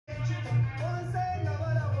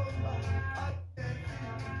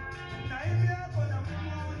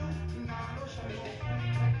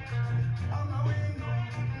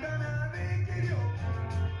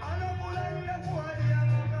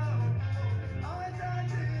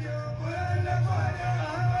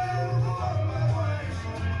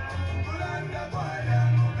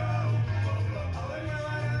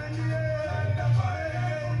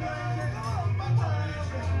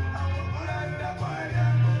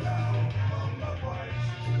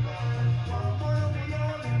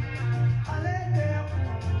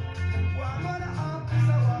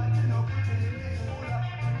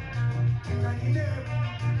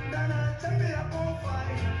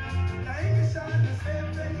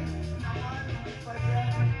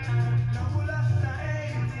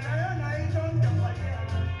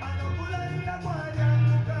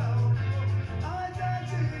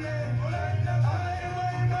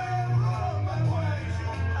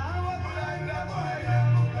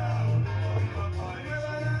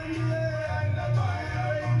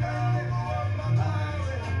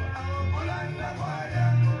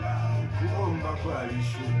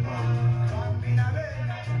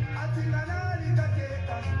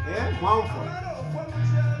mwamfo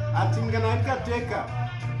ati ngana teka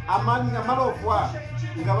amani ngamalofwa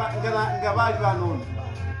ngabali banono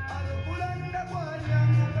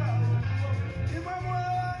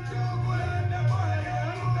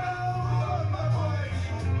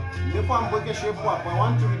therefore I'm going to shape up. I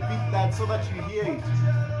want to repeat that so that you hear it.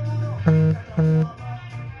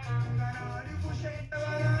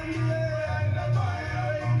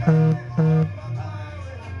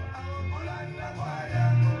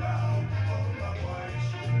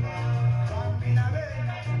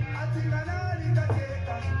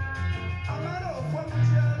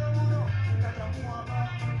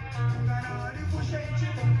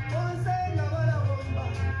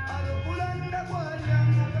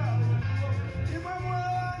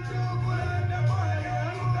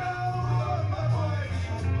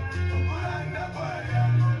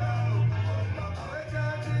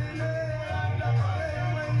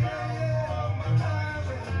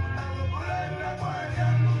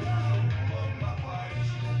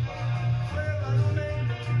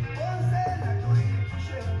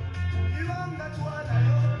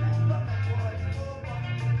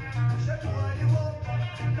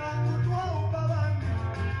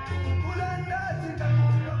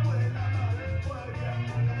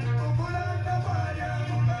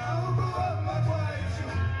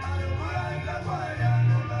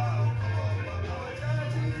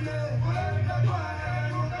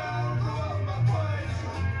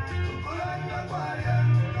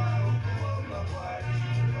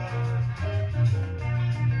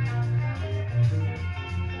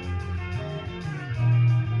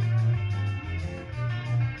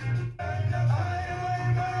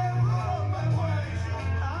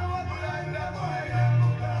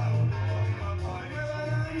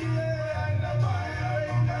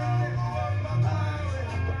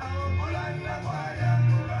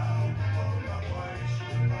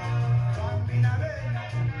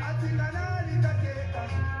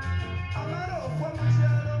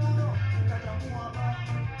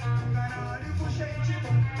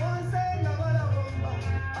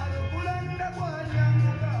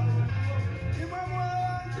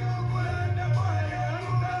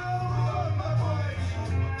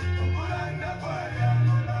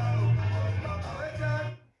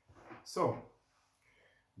 So,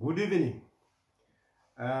 good evening.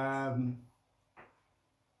 I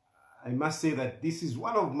must say that this is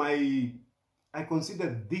one of my, I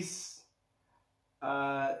consider this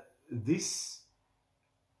this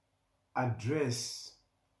address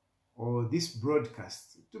or this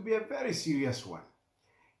broadcast to be a very serious one.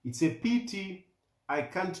 It's a pity I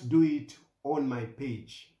can't do it on my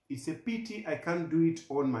page. It's a pity I can't do it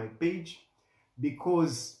on my page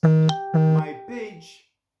because my page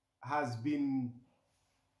has been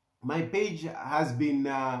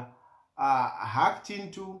hacked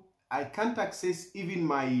into. I can't access even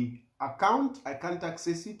my account. I can't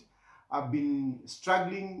access it. I've been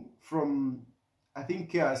struggling from, I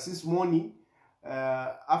think since morning,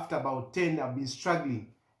 after about 10, I've been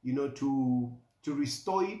struggling, you know, to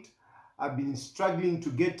restore it. I've been struggling to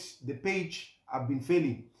get the page. I've been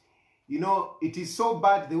failing. You know, it is so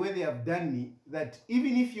bad the way they have done me that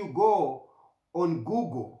even if you go on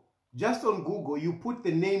Google, just on Google, you put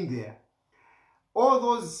the name there, all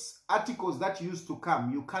those articles that used to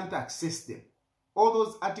come, you can't access them. All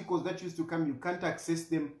those articles that used to come, you can't access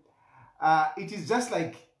them. It is just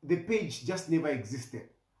like the page just never existed.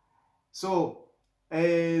 So,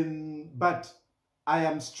 but I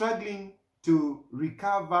am struggling to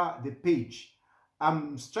recover the page.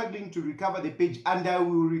 I'm struggling to recover the page, and I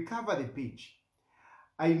will recover the page.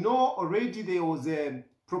 I know already there was a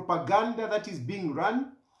propaganda that is being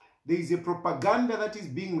run. There is a propaganda that is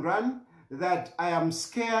being run that I am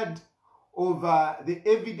scared of the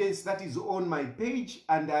evidence that is on my page,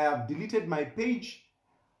 and I have deleted my page.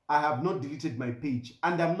 I have not deleted my page,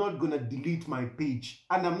 and I'm not going to delete my page,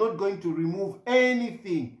 and I'm not going to remove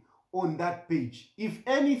anything on that page. If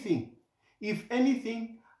anything,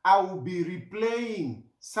 I will be replaying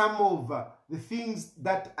some of the things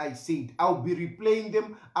that I said. I'll be replaying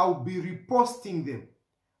them. I'll be reposting them.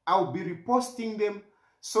 I'll be reposting them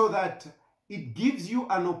so that it gives you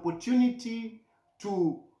an opportunity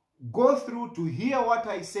to go through, to hear what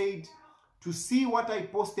I said, to see what I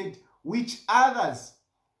posted, which others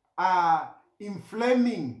are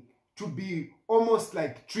inflaming to be almost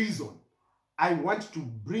like treason. I want to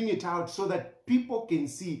bring it out so that people can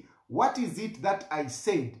see what is it that I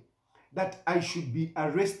said that I should be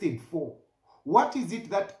arrested for. What is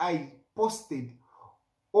it that I posted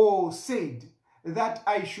or said that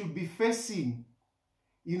I should be facing,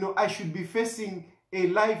 I should be facing a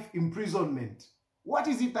life imprisonment. What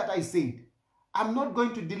is it that I said? I'm not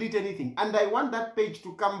going to delete anything. And I want that page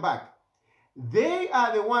to come back. They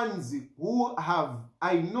are the ones who have,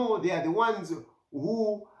 I know they are the ones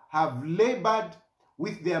who have labored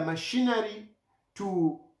with their machinery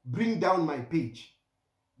to bring down my page.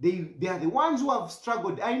 They are the ones who have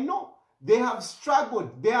struggled. I know they have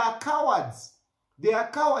struggled. They are cowards. They are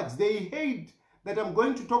cowards. They hate that I'm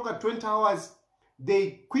going to talk at 20 hours.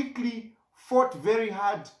 They quickly fought very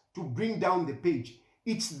hard to bring down the page.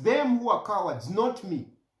 It's them who are cowards, not me.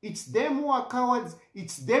 It's them who are cowards.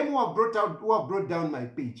 It's them who have brought down my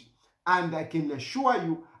page. And I can assure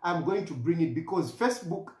you, I'm going to bring it, because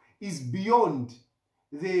Facebook is beyond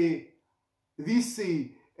this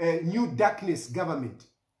new darkness government.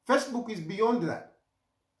 Facebook is beyond that.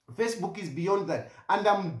 Facebook is beyond that. And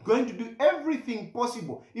I'm going to do everything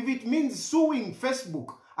possible. If it means suing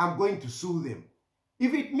Facebook, I'm going to sue them.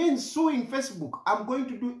 If it means suing Facebook, I'm going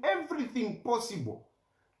to do everything possible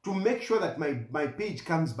to make sure that my page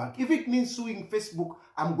comes back. If it means suing Facebook,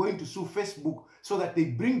 I'm going to sue Facebook so that they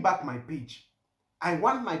bring back my page. I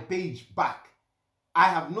want my page back. I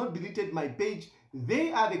have not deleted my page.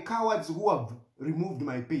 They are the cowards who have removed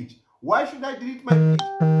my page. Why should I delete my page?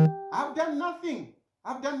 I've done nothing.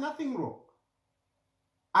 I've done nothing wrong.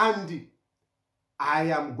 And I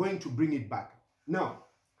am going to bring it back. Now,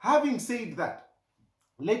 having said that,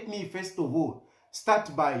 let me first of all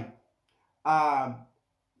start by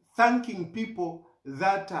thanking people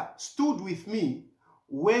that stood with me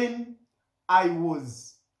when I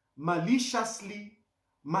was maliciously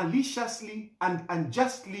and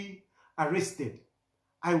unjustly arrested.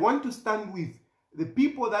 I want to stand with the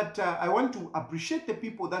people that, I want to appreciate the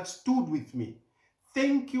people that stood with me.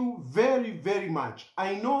 Thank you very, very much.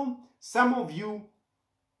 I know some of you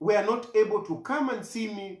were not able to come and see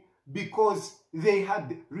me because they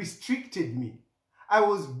had restricted me. I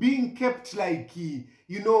was being kept like, you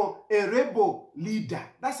know, a rebel leader.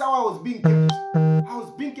 That's how I was being kept. I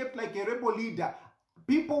was being kept like a rebel leader.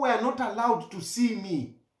 People were not allowed to see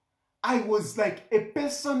me. I was like a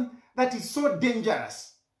person that is so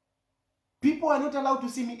dangerous. People are not allowed to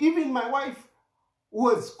see me. Even my wife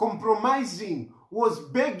was compromising, was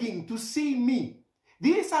begging to see me.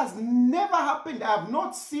 This has never happened. I have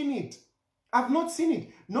not seen it. I've not seen it.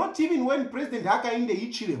 Not even when President Hakainde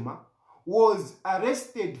Hichilema was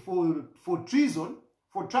arrested for treason,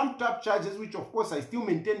 for trumped-up charges, which of course I still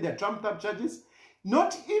maintain they're trumped-up charges.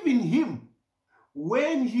 Not even him,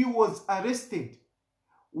 when he was arrested,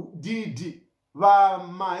 did Maeva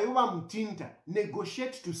Mtinta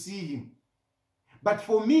negotiate to see him. But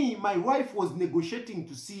for me, my wife was negotiating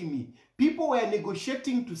to see me. People were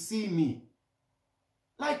negotiating to see me.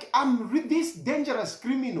 Like, I'm this dangerous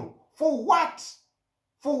criminal. For what?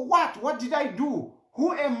 For what? What did I do?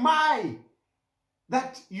 Who am I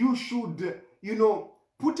that you should, you know,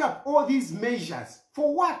 put up all these measures?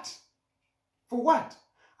 For what? For what?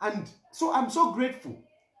 And so I'm so grateful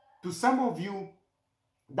to some of you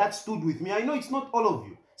that stood with me. I know it's not all of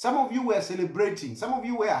you. Some of you were celebrating. Some of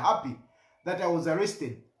you were happy that I was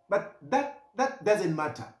arrested. But that doesn't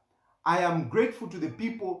matter. I am grateful to the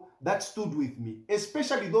people that stood with me,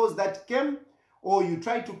 especially those that came, or you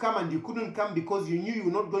tried to come and you couldn't come because you knew you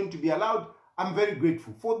were not going to be allowed. I'm very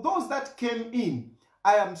grateful. For those that came in,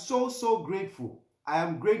 I am so, so grateful. I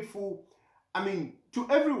am grateful, I mean, to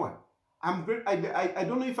everyone. I'm great. I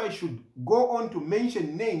don't know if I should go on to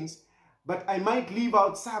mention names, but I might leave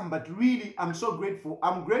out some. But really, I'm so grateful.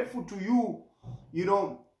 I'm grateful to you. You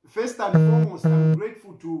know, first and foremost, I'm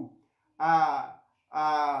grateful to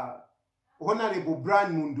Honorable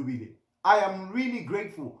Brian Mundubile. I am really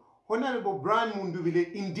grateful. Honorable Brian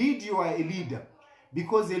Mundubile, indeed you are a leader,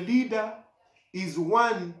 because a leader is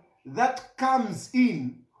one that comes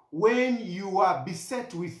in when you are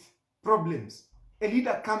beset with problems. A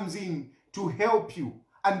leader comes in to help you.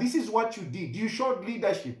 And this is what you did. You showed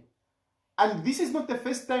leadership. And this is not the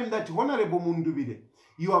first time that Honorable Mundubile,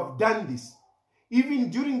 you have done this. Even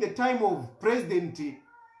during the time of President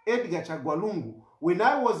Edgar Chagwalungu, when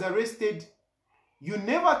I was arrested, you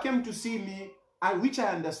never came to see me, and which I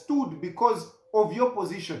understood because of your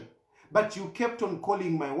position. But you kept on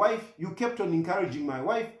calling my wife. You kept on encouraging my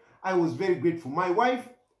wife. I was very grateful. My wife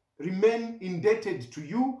remained indebted to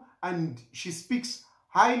you, and she speaks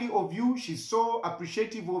highly of you. She's so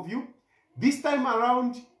appreciative of you. This time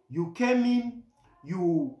around, you came in,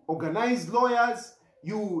 you organized lawyers,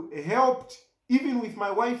 you helped. Even with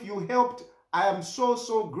my wife, you helped. I am so,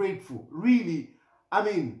 so grateful. Really, I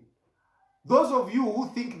mean, those of you who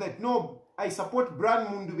think that, no, I support Brian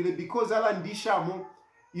Mundubile because Alan Dishamo,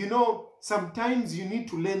 you know, sometimes you need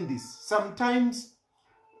to learn this. Sometimes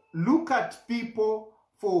look at people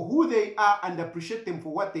for who they are and appreciate them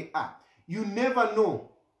for what they are. you never know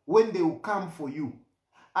when they will come for you.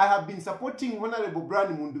 I have been supporting Honorable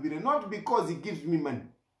Brian Mundubile, not because he gives me money,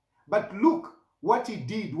 but look what he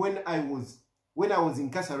did when I was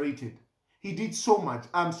incarcerated. He did so much.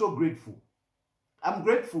 I'm so grateful. I'm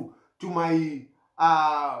grateful to my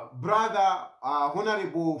brother,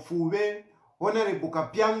 Honorable Fuwe, Honorable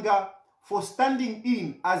Kapyanga, for standing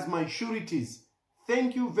in as my sureties.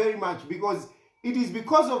 Thank you very much, because it is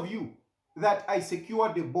because of you that I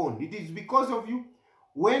secured the bond. It is because of you.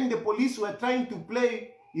 When the police were trying to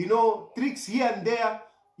play, you know, tricks here and there,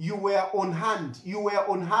 you were on hand. You were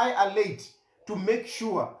on high alert to make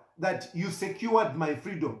sure that you secured my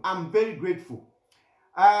freedom. I'm very grateful.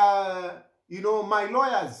 You know, my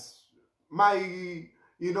lawyers,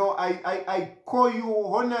 you know, I call you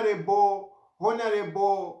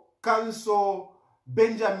Honorable Counsel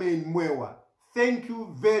Benjamin Mwewa. Thank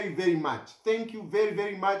you very, very much. Thank you very,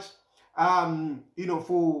 very much. You know,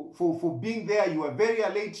 for being there. You were very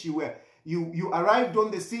alert. You arrived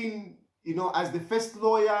on the scene, you know, as the first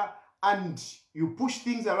lawyer, and you pushed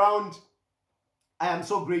things around. I am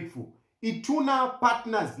so grateful. Ituna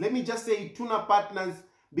partners, let me just say Ituna partners,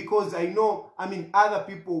 because I know, I mean, other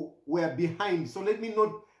people were behind. So let me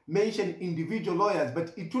not mention individual lawyers,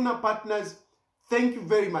 but Ituna partners, thank you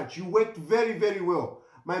very much. You worked very, very well.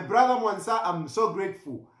 My brother Mwansa, I'm so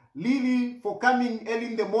grateful. Lily, for coming early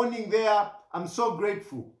in the morning there, I'm so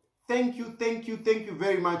grateful. Thank you, thank you, thank you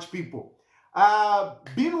very much, people.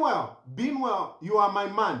 Binwell, you are my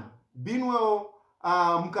man. Binwell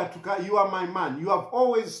Mkatuka, you are my man. You have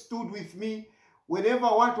always stood with me. Whenever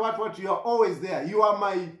what, you are always there. You are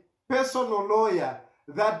my personal lawyer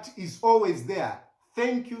that is always there.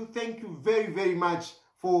 Thank you very, very much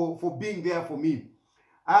for being there for me.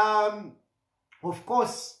 Of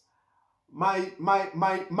course, my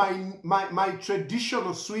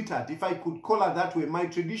traditional sweetheart, if I could call her that way, my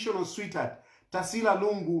traditional sweetheart, Tasila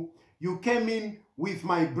Lungu, you came in with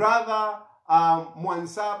my brother,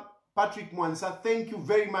 Mwansa, Patrick Mwansa. Thank you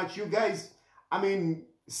very much, you guys. I mean,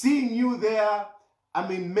 seeing you there, I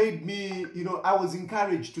mean, made me, you know, I was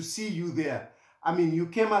encouraged to see you there. I mean, you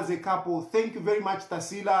came as a couple. Thank you very much,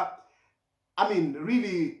 Tasila. I mean,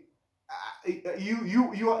 really,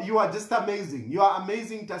 you are just amazing. You are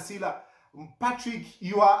amazing, Tasila. Patrick,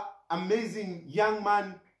 you are amazing, young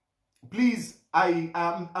man. Please,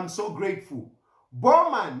 I'm so grateful.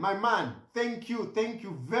 Bowman, my man, thank you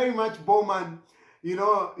very much, Bowman. You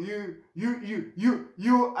know, you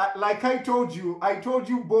like I told you,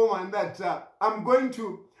 Bowman, that I'm going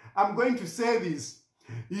to say this.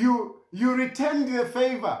 You returned the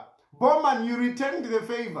favor, Bowman. You returned the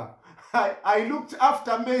favor. I looked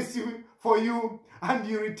after Mercy for you, and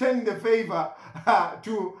you returned the favor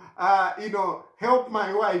to you know, help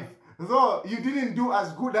my wife. Though you didn't do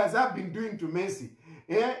as good as I've been doing to Mercy.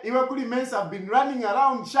 Yeah, Iwakuli Mercy have been running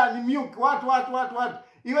around shani milk. What?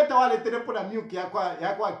 Iweta wale telepona milk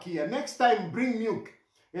yakwa kia. Next time bring milk.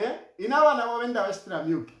 Yeah, inawa na wawenda extra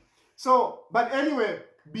milk. So, but anyway,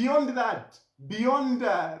 beyond that,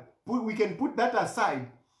 we can put that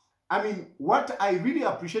aside. I mean, what I really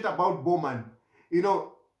appreciate about Bowman, you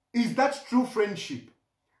know, is that true friendship.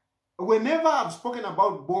 Whenever I've spoken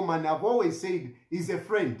about Bowman, I've always said he's a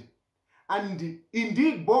friend. And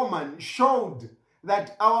indeed, Bowman showed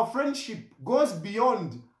that our friendship goes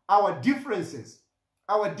beyond our differences,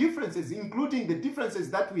 including the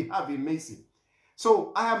differences that we have in Macy.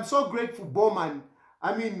 So I am so grateful, Bowman.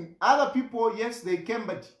 I mean, other people, yes, they came,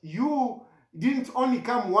 but you didn't only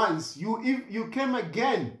come once. You came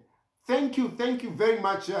again. Thank you very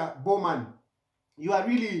much, Bowman. You are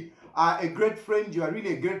really a great friend. You are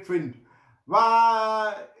really a great friend.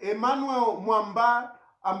 Emmanuel Mwamba,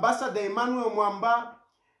 Ambassador Emmanuel Mwamba,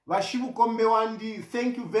 Vashibu Kombewandi,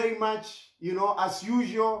 thank you very much. You know, as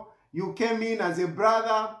usual, you came in as a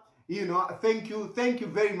brother. You know, thank you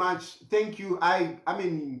very much. Thank you. I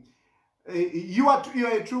mean, you are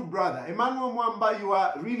a true brother. Emmanuel Mwamba, you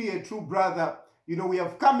are really a true brother. You know, we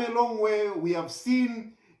have come a long way. We have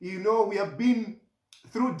seen, you know, we have been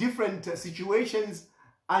through different situations,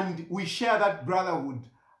 and we share that brotherhood.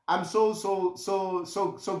 I'm so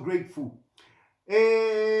grateful.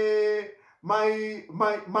 My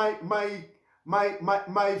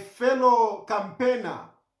fellow campaigner,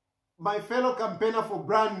 for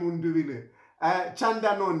Brian Mundubile,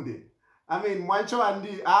 Chanda Nonde. I mean, Mwacho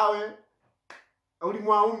Andi Awe,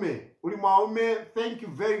 Ulimwaume, thank you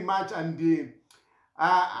very much, and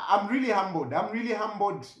I'm really humbled.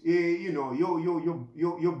 You know,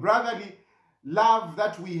 your brotherly love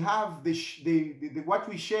that we have, what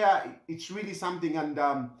we share, it's really something, and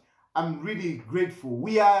I'm really grateful.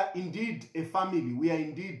 We are indeed a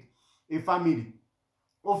family.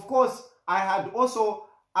 Of course, I had also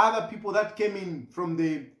other people that came in from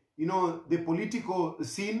the, you know, the political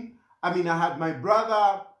scene. I mean, I had my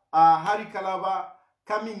brother, Hari Kalava,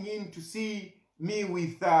 coming in to see me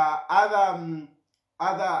with other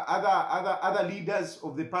leaders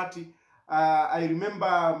of the party. I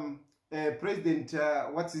remember President,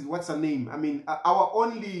 what's her name? I mean, our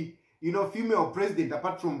only, you know, female president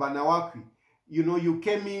apart from Banawakwi. You know, you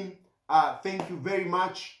came in. Thank you very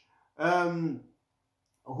much.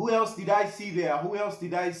 Who else did I see there? Who else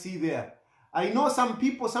did I see there? I know some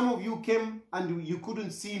people, some of you came and you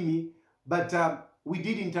couldn't see me, but we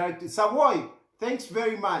did interact. Savoy, thanks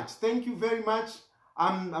very much. Thank you very much.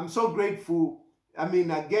 I'm so grateful. I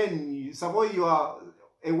mean, again, Savoy, you are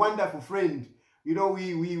a wonderful friend. You know,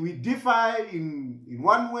 we differ in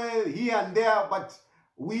one way here and there, but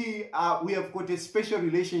we have got a special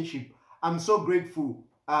relationship. I'm so grateful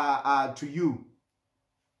to you.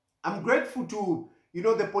 I'm grateful to, you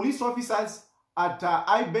know, the police officers at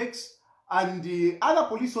IBEX and the other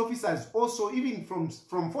police officers also, even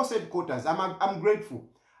from force headquarters. I'm grateful,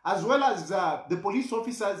 as well as the police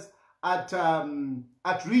officers at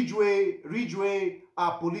Ridgeway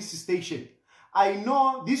police station. I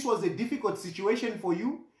know this was a difficult situation for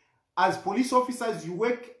you. As police officers, you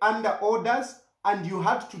work under orders and you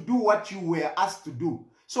had to do what you were asked to do.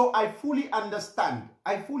 So I fully understand.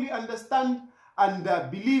 I fully understand, and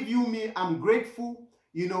believe you me, I'm grateful,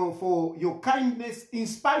 you know, for your kindness in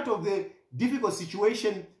spite of the difficult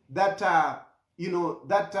situation that you know,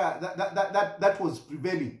 that was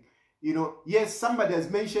prevailing. You know, yes, somebody has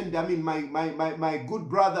mentioned, I mean, my good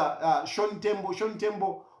brother Sean Tembo. Sean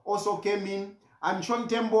Tembo also came in, and Sean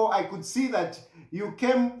Tembo, I could see that you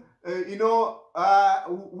came, you know,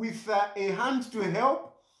 with a hand to help.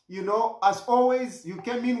 You know, as always, you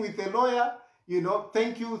came in with a lawyer. You know,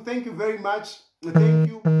 thank you very much. Thank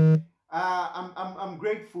you. I'm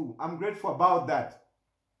grateful. I'm grateful about that.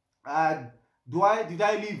 Did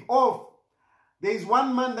I leave off? There is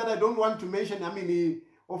one man that I don't want to mention. I mean,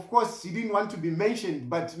 of course, he didn't want to be mentioned,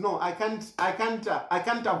 but no, I can't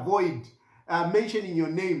avoid mentioning your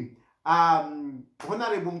name. Honorable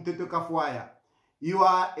Mteto Kafwaya, you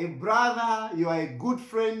are a brother. You are a good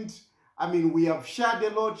friend. I mean, we have shared a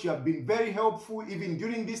lot. You have been very helpful. Even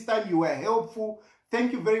during this time, you were helpful.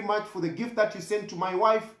 Thank you very much for the gift that you sent to my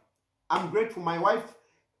wife. I'm grateful. My wife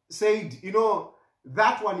said, you know,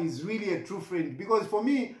 that one is really a true friend. Because for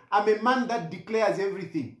me, I'm a man that declares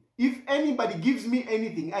everything. If anybody gives me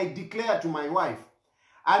anything, I declare to my wife.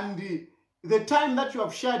 And the time that you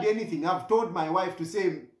have shared anything, I've told my wife to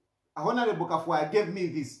say, Honorable Kafwaya gave me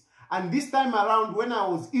this. And this time around, when I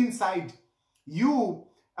was inside, you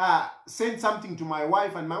sent something to my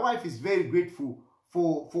wife, and my wife is very grateful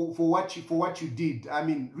for what you did. I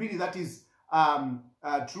mean, really, that is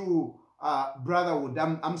true brotherhood.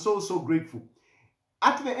 I'm so grateful.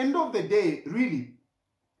 At the end of the day, really,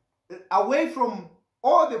 away from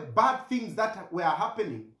all the bad things that were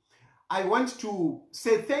happening, I want to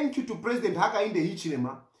say thank you to President Hakainde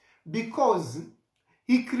Hichilema, because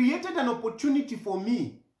he created an opportunity for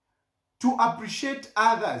me to appreciate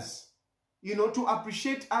others. You know, to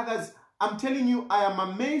appreciate others. I'm telling you, I am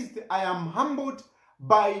amazed, I am humbled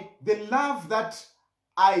by the love that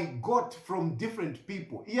I got from different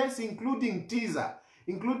people. Yes, including Teaser,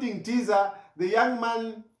 the young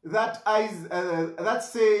man that that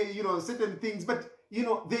say, you know, certain things, but you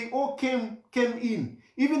know, they all came in.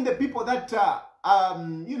 Even the people that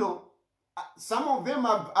you know, some of them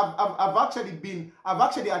have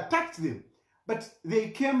actually attacked them, but they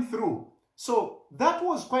came through. So that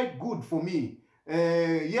was quite good for me.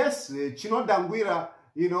 Yes, Chino Dangwira,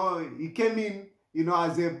 you know, he came in, you know,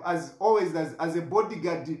 as always as a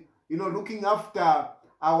bodyguard, you know, looking after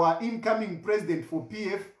our incoming president for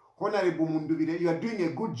PF, Honorable Munduvire. You are doing a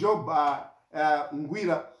good job,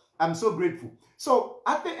 Ngwira. I'm so grateful. So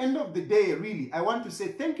at the end of the day, really, I want to say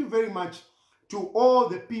thank you very much to all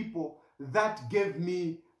the people that gave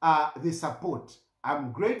me the support.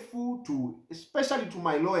 I'm grateful to, especially to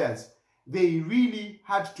my lawyers. They really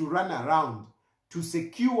had to run around to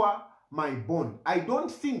secure my bond. I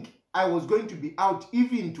don't think I was going to be out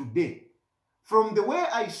even today. From the way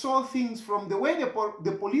I saw things, from the way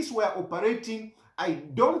the police were operating, I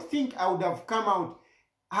don't think I would have come out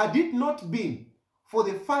had it not been for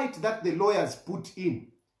the fight that the lawyers put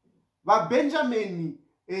in. But Benjamin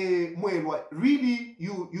Mwelwa, really,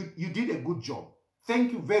 you did a good job.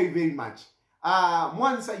 Thank you very, very much.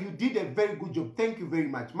 Mwansa, you did a very good job. Thank you very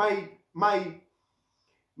much. My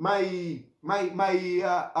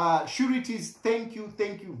sureties, thank you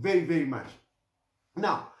very, very much.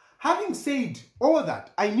 Now, having said all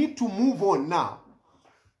that, I need to move on now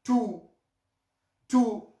to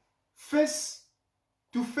face,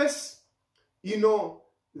 you know,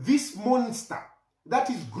 this monster that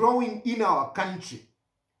is growing in our country.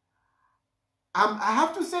 I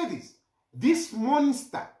have to say this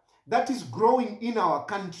monster that is growing in our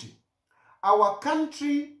country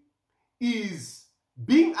is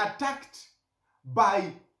being attacked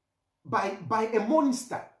by a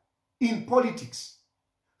monster in politics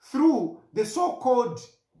through the so-called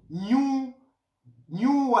new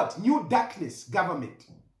darkness government.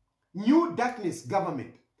 New darkness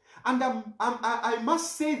government. And I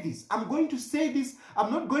must say this. I'm going to say this.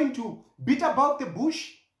 I'm not going to beat about the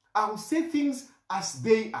bush. I'll say things as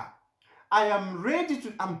they are. I am ready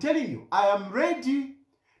to, I'm telling you, I am ready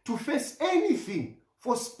to face anything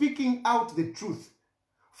for speaking out the truth,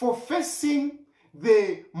 for facing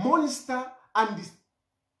the monster and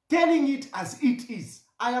telling it as it is.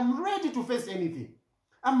 I am ready to face anything.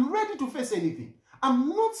 I'm ready to face anything. I'm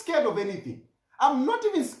not scared of anything. I'm not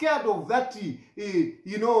even scared of that,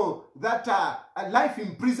 you know, that life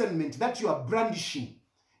imprisonment that you are brandishing.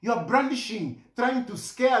 You are brandishing, trying to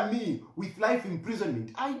scare me with life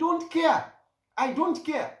imprisonment. I don't care. I don't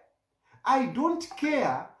care. I don't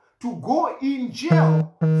care to go in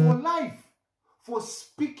jail for life for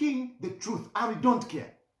speaking the truth. I don't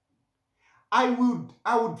care. I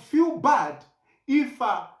would feel bad if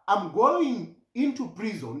I'm going into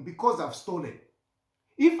prison because I've stolen.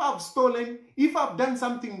 If I've stolen, if I've done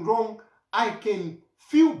something wrong, I can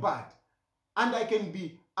feel bad and I can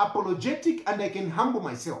be apologetic and I can humble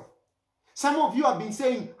myself. Some of you have been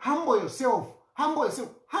saying, humble yourself, humble yourself.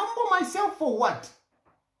 Humble myself for what?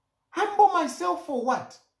 Humble myself for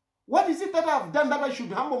what? What is it that I've done that I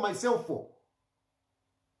should humble myself for?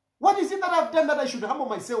 What is it that I've done that I should humble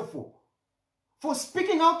myself for? For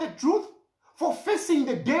speaking out the truth? For facing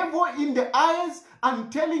the devil in the eyes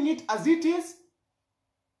and telling it as it is?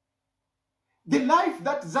 The life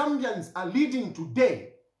that Zambians are leading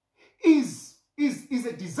today is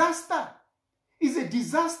a disaster. Is a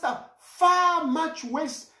disaster far much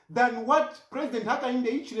worse than what President Hakainde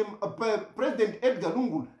Hichilema, President Edgar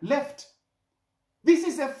Lungu left. This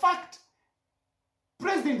is a fact.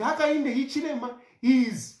 President Hakainde Hichilema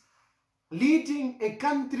is leading a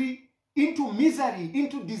country into misery,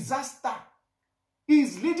 into disaster. He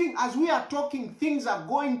is leading, as we are talking, things are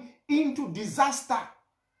going into disaster.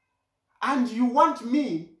 And you want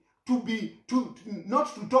me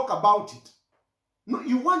not to talk about it. No,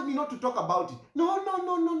 you want me not to talk about it. No.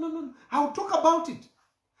 I'll talk about it.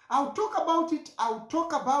 I'll talk about it. I'll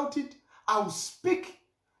talk about it. I'll speak.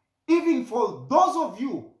 Even for those of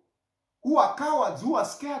you who are cowards, who are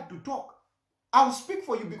scared to talk, I'll speak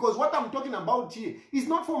for you, because what I'm talking about here is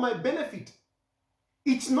not for my benefit.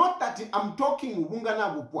 It's not that I'm talking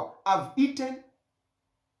Wungana Wupwa. I've eaten.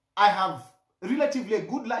 I have relatively a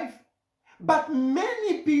good life. But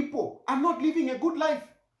many people are not living a good life.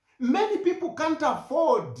 Many people can't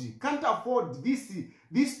afford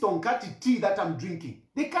this tonkati tea that I'm drinking.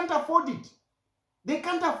 They can't afford it. They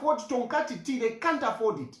can't afford tonkati tea. They can't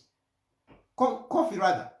afford it. Coffee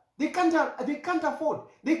rather. They can't afford.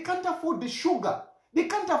 They can't afford the sugar. They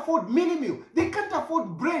can't afford mini meal. They can't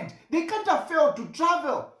afford bread. They can't afford to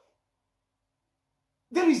travel.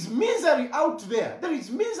 There is misery out there. There is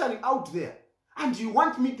misery out there. And you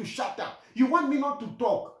want me to shut up. You want me not to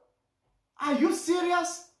talk. Are you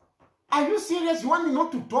serious? Are you serious? You want me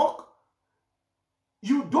not to talk?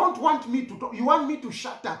 You don't want me to talk. You want me to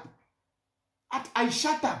shut up. I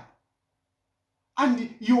shut up.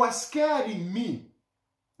 And you are scaring me.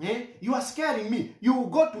 You are scaring me. You will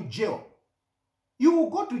go to jail. You will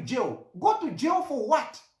go to jail. Go to jail for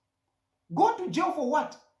what? Go to jail for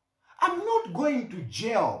what? I'm not going to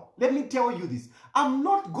jail. Let me tell you this. I'm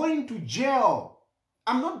not going to jail.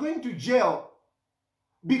 I'm not going to jail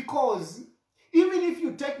because even if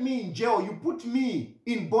you take me in jail, you put me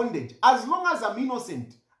in bondage. As long as I'm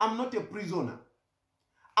innocent, I'm not a prisoner.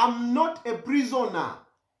 I'm not a prisoner.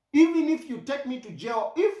 Even if you take me to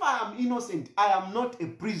jail, if I am innocent, I am not a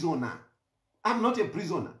prisoner. I'm not a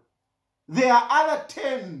prisoner. There are other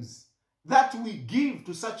terms that we give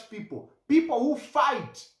to such people. People who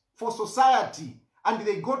fight for society and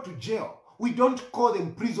they go to jail. We don't call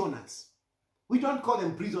them prisoners. We don't call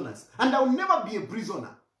them prisoners. And I'll never be a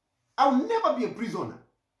prisoner. I'll never be a prisoner.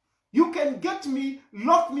 You can get me,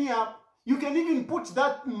 lock me up. You can even put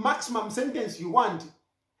that maximum sentence you want.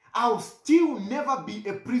 I'll still never be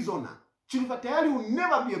a prisoner. Chilufya Tayali will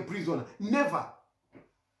never be a prisoner. Never.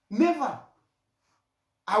 Never.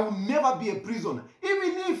 I will never be a prisoner.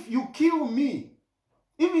 Even if you kill me,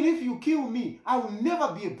 I will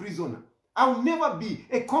never be a prisoner. I will never be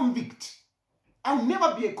a convict. I will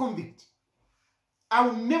never be a convict. I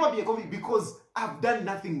will never be a convict because I've done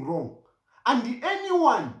nothing wrong. And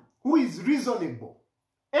anyone who is reasonable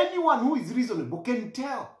can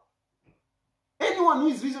tell. Anyone who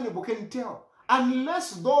is reasonable can tell.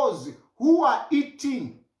 Unless those who are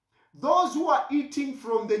eating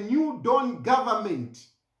from the New Dawn government,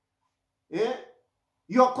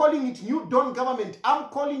 you are calling it New Dawn government. I'm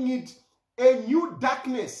calling it a new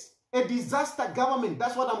darkness, a disaster government.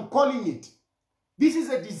 That's what I'm calling it. This is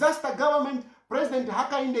a disaster government. President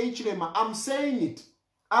Hakainde Hichilema, I'm saying it.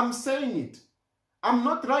 I'm saying it. I'm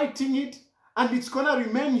not writing it, and it's gonna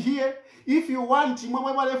remain here. If you want,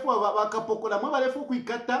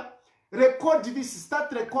 record this,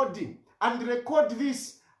 start recording, and record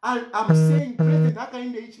this. And I'm saying President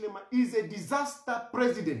Hakainde Hichilema is a disaster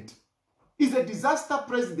president. Is a disaster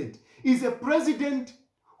president. Is a president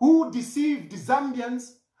who deceived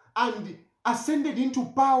Zambians and ascended into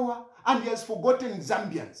power, and he has forgotten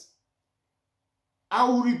Zambians. I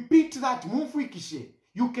will repeat that.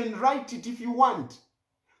 You can write it if you want.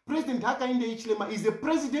 President Hakainde Hichilema is a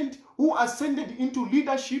president who ascended into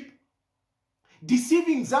leadership,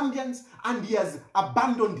 deceiving Zambians, and he has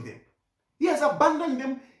abandoned them. He has abandoned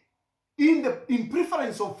them in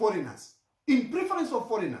preference of foreigners. In preference of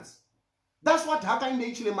foreigners. That's what Hakainde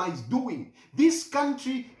Hichilema is doing. This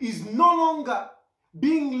country is no longer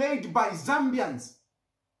being led by Zambians.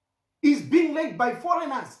 It's being led by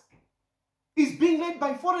foreigners. It's being led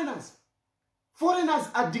by foreigners. Foreigners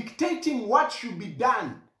are dictating what should be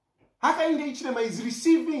done. Hakainde Hichilema is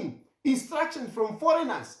receiving instructions from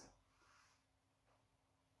foreigners.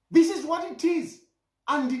 This is what it is.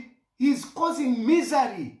 And he's causing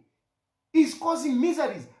misery. He's causing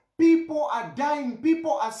miseries. People are dying.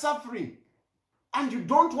 People are suffering. And you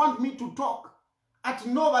don't want me to talk at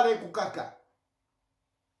Novale Kukaka.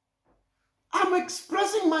 I'm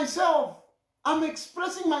expressing myself. I'm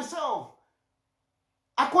expressing myself.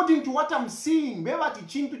 According to what I'm seeing.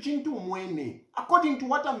 According to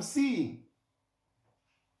what I'm seeing.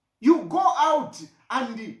 You go out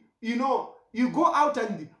and, you go out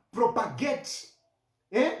and propagate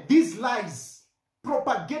these lies.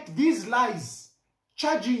 Propagate these lies.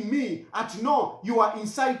 Charging me at no, you are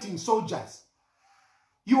inciting soldiers.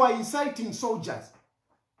 You are inciting soldiers.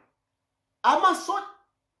 I'm a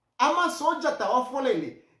soldier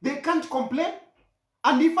tawafolele. They can't complain.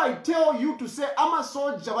 And if I tell you to say I'm a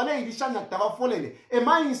soldier, am I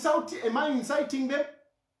inciting them?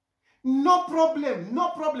 No problem, no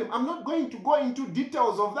problem. I'm not going to go into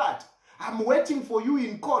details of that. I'm waiting for you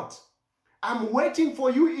in court. I'm waiting for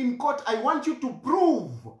you in court. I want you to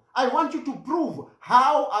prove. I want you to prove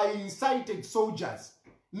how I incited soldiers.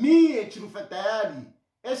 Me, Chilufya Tayali,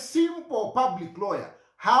 a simple public lawyer,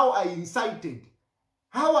 how I incited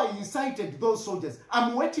those soldiers.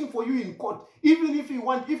 I'm waiting for you in court. Even if you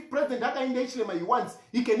want, if President Hakainde Hichilema he wants,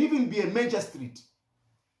 he can even be a magistrate.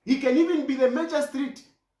 He can even be the magistrate.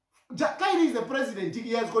 Kairi is the president.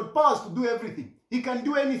 He has got powers to do everything. He can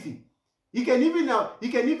do anything. He can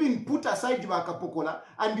even put aside Wakapokola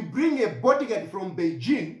and bring a bodyguard from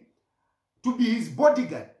Beijing to be his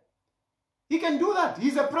bodyguard. He can do that.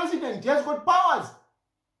 He's a president. He has got powers.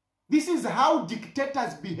 This is how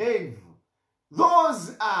dictators behave.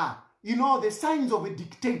 Those are, the signs of a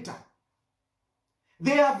dictator.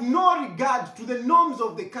 They have no regard to the norms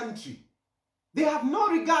of the country. They have no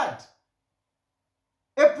regard.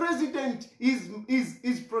 A president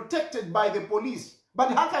is protected by the police.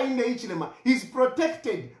 But Hakainde Hichilema is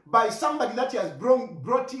protected by somebody that he has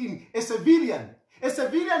brought in, a civilian. A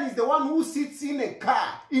civilian is the one who sits in a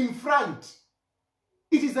car in front.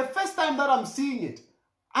 It is the first time that I'm seeing it.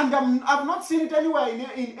 And I've not seen it anywhere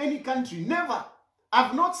in any country. Never.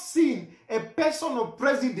 I've not seen a personal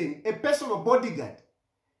president, a personal bodyguard,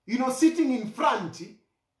 sitting in front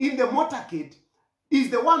in the motorcade is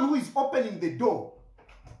the one who is opening the door.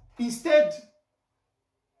 Instead,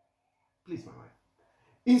 please, my wife.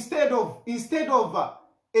 Instead of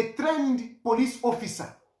a trained police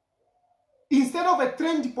officer. Instead of a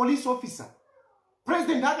trained police officer,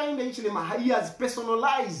 President Hakainde Hichilema, he has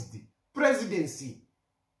personalized presidency.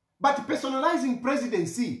 But personalizing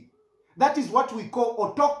presidency, that is what we call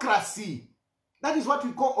autocracy. That is what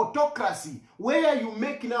we call autocracy, where you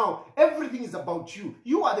make now, everything is about you.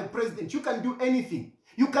 You are the president. You can do anything.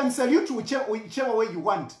 You can salute whichever way you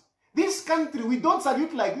want. This country, we don't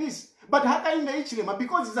salute like this. But Hakainde Hichilema,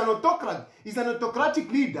 because he's an autocrat, he's an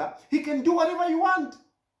autocratic leader, he can do whatever you want.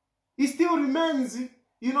 He still remains,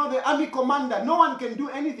 the army commander. No one can do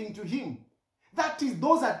anything to him.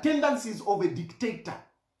 Those are tendencies of a dictator.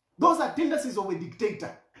 Those are tendencies of a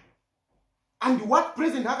dictator. And what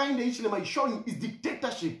President Hakainde Hichilema is showing is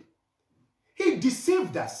dictatorship. He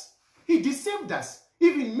deceived us. He deceived us.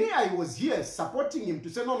 Even me, I was here supporting him to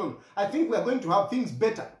say, no, I think we are going to have things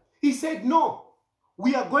better. He said, no,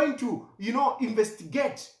 we are going to,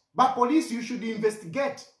 investigate. But police, you should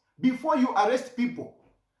investigate before you arrest people.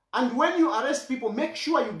 And when you arrest people, make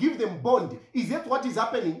sure you give them bond. Is that what is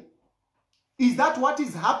happening? Is that what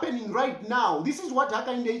is happening right now? This is what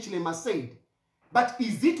Hakainde Hichilema said. But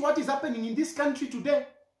is it what is happening in this country today?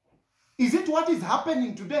 Is it what is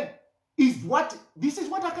happening today? This is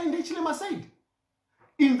what Hakainde Hichilema said.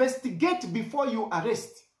 Investigate before you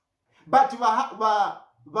arrest. But the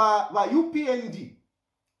UPND,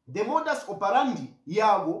 the modus operandi,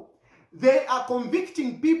 Yago, they are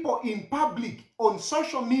convicting people in public on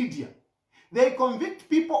social media. They convict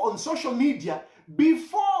people on social media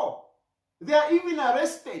before they are even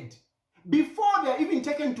arrested, before they are even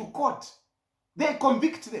taken to court. They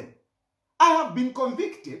convict them. I have been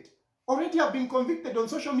convicted, already have been convicted on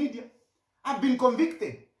social media. I've been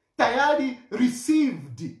convicted. Tayali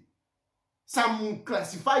received some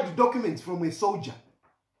classified documents from a soldier.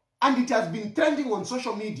 And it has been trending on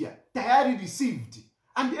social media. Tayali received.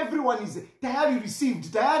 And everyone is, Tayali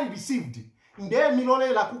received, Tayali received. Nde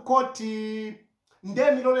milolela kukoti.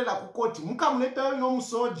 Muka muleta yo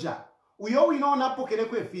msoja. Uyo wino napo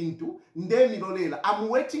kelekwe fintu. Nde milolela. I'm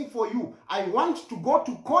waiting for you. I want to go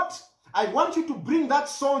to court. I want you to bring that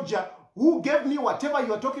soldier who gave me whatever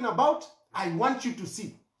you are talking about. I want you to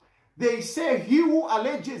see. They say he who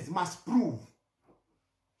alleges must prove.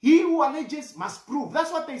 He who alleges must prove.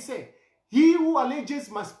 That's what they say. He who alleges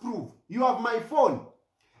must prove. You have my phone.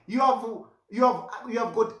 You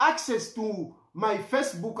have got access to my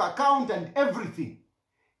Facebook account and everything.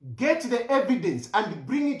 Get the evidence and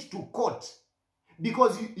bring it to court.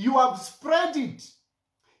 Because you have spread it.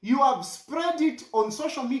 You have spread it on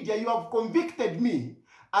social media. You have convicted me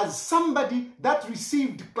as somebody that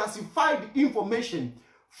received classified information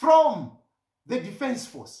from the defense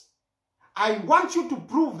force. I want you to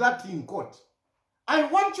prove that in court. I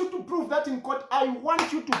want you to prove that in court. I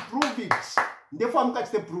want you to prove it. Therefore, I'm going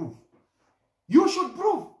to prove. You should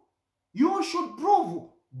prove. You should prove.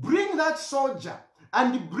 Bring that soldier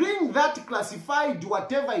and bring that classified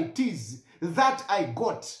whatever it is that I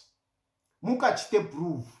got. Mukachite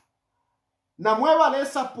prove. Na mwewale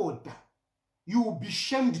supporter. You will be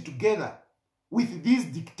shamed together with these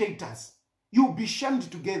dictators. You will be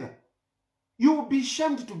shamed together. You will be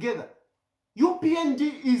shamed together.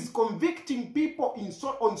 UPND is convicting people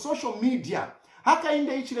on social media. Hakainde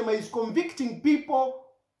Hichilema is convicting people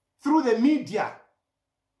through the media.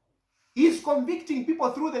 He is convicting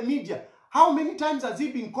people through the media. How many times has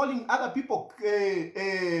he been calling other people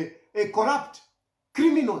corrupt,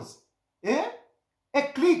 criminals? A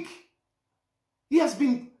clique. He has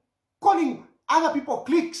been calling other people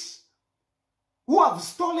cliques who have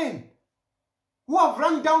stolen, who have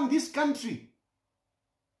run down this country.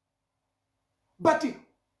 But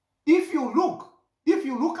if you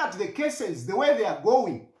look at the cases, the way they are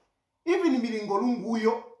going, even in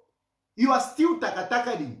Milingolungu, you are still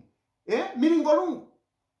takatakaring. Milingolungu.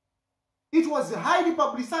 It was highly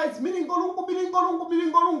publicized.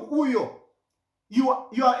 Milingolungu, uyo.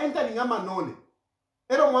 You are entering Amanole.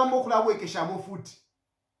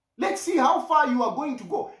 Let's see how far you are going to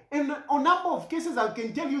go. And a number of cases, I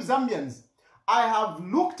can tell you, Zambians, I have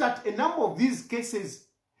looked at a number of these cases.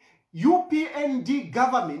 UPND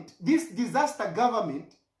government, this disaster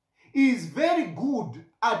government, is very good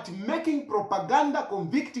at making propaganda,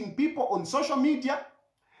 convicting people on social media,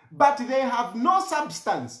 but they have no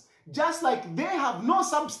substance, just like they have no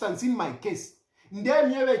substance in my case.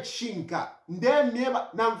 Ndemyewe chinka, ndemyewe,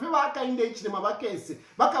 na mfewa haka inde Hichilema bakese,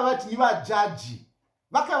 baka wati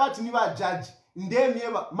niwa judge,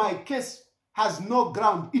 ndemyewe, my case has no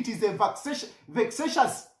ground. It is a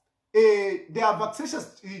vexatious, they are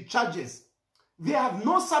vexatious charges. They have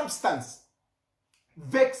no substance.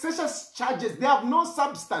 Vexatious charges, they have no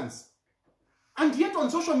substance. And yet on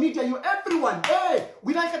social media, everyone, hey,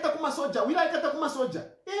 we like atakuma soja, we like atakuma soja.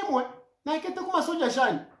 Hey, mwe, na iketakuma soja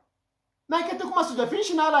shani. Na iketakuma soja,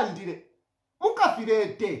 finish na ala ndire.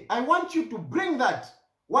 Mukafirete, I want you to bring that,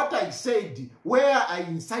 what I said, where I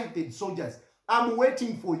incited soldiers. I'm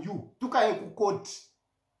waiting for you. Tukayeku court.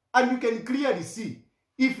 And you can clearly see,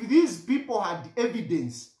 if these people had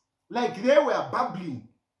evidence, like they were babbling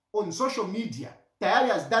on social media, Tayali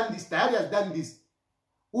has done this, Tayali has done this,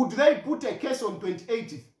 would they put a case on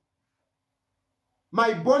 28th?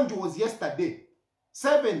 My bond was yesterday,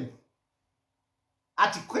 7th,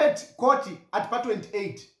 at court at part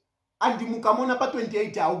 28. And the Mukamona part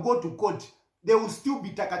 28, I will go to court. They will still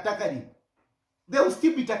be takatakaring. They will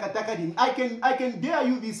still be takatakaring. I can dare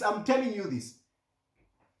you this, I'm telling you this.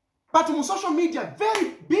 But on social media,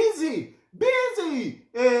 very busy. busy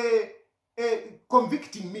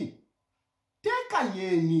convicting me. Teka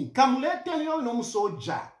nyeni, kamulete yo no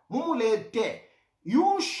soja, mumulete.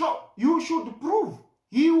 You should prove.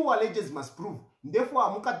 He who alleges must prove. Therefore,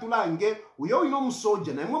 amukatulange uyo ino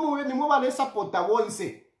soja na mwe wale supporta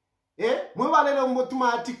wonse. Mwe wale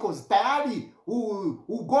lomotuma articles Tayali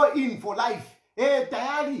who go in for life.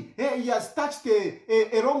 Tayali, he has touched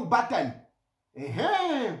a wrong button.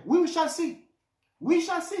 We shall see. We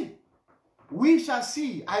shall see. We shall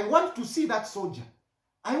see. I want to see that soldier.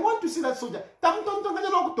 I want to see that soldier. I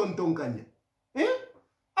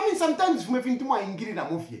mean, sometimes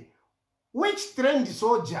which trained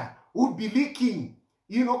soldier would be leaking,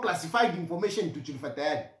 classified information to Chilufya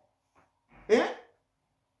Tayali?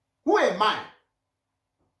 Who am I?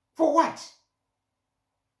 For what?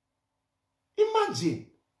 Imagine.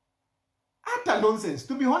 Utter nonsense,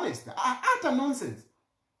 to be honest. Utter nonsense.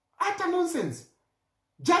 Utter nonsense.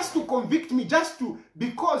 Just to convict me,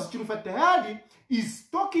 because Chilufya Tayali is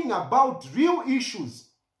talking about real issues,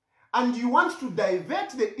 and you want to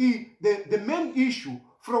divert the main issue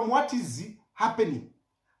from what is happening.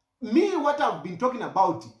 Me, what I've been talking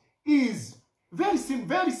about is very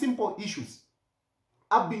simple issues.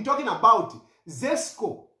 I've been talking about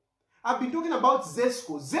ZESCO.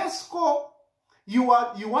 ZESCO, you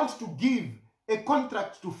want to give a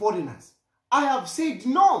contract to foreigners. I have said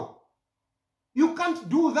no. You can't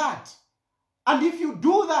do that. And if you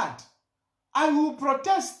do that, I will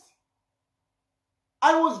protest.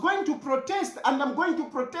 I was going to protest, and I'm going to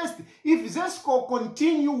protest if ZESCO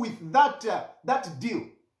continue with that deal.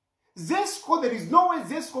 ZESCO, there is no way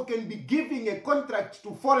ZESCO can be giving a contract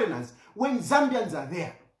to foreigners when Zambians are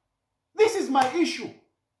there. This is my issue.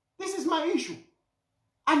 This is my issue.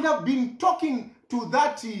 And I've been talking to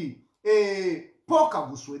that Paul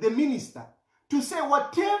Kabuswe, the minister, to say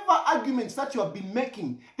whatever arguments that you have been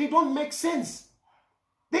making, they don't make sense.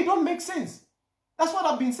 They don't make sense. That's what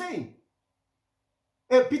I've been saying.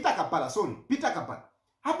 Peter Kapala.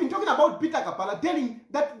 I've been talking about Peter Kapala, telling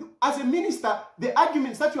that as a minister, the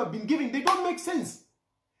arguments that you have been giving, they don't make sense.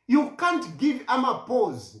 You can't give armor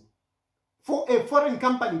pause for a foreign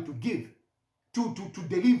company to give, to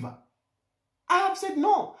deliver. I have said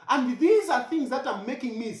no. And these are things that are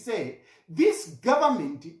making me say, this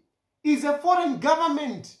government is a foreign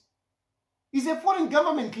government. Is a foreign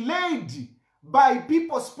government led by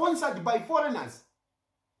people sponsored by foreigners.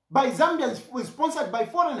 By Zambians sponsored by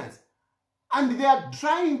foreigners. And they are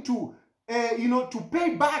trying to, to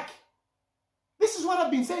pay back. This is what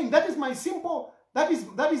I've been saying. That is my simple, that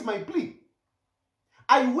is my plea.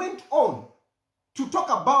 I went on to talk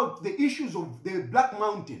about the issues of the Black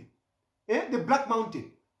Mountain. The Black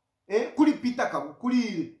Mountain. Kuli Peter Kabu,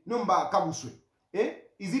 Kuli Nomba Kabuswe.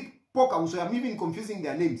 Is it Paul Kabuswe? I'm even confusing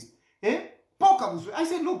their names. Paul Kabuswe. I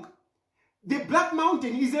said, look, the Black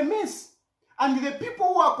Mountain is a mess. And the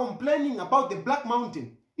people who are complaining about the Black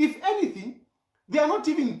Mountain, if anything, they are not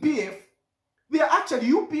even PF. They are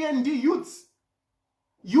actually UPND youths.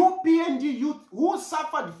 UPND youth who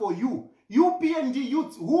suffered for you. UPND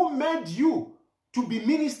youths who made you to be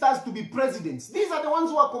ministers, to be presidents. These are the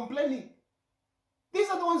ones who are complaining. These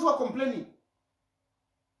are the ones who are complaining.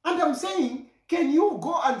 And I'm saying, can you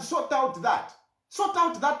go and sort out that? Sort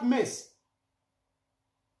out that mess.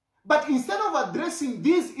 But instead of addressing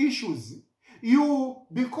these issues,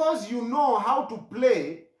 because you know how to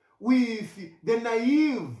play with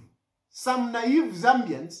some naive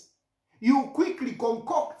Zambians, you quickly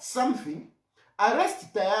concoct something,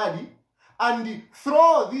 arrest Tayali, and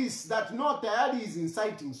throw this that no, Tayali is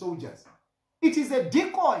inciting soldiers. It is a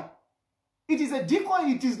decoy. It is a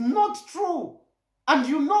decoy. It is not true. And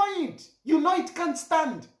you know it. You know it can't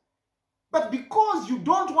stand. But because you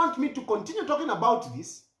don't want me to continue talking about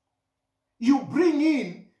this, you bring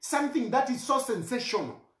in something that is so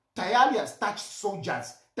sensational. Tayali has touched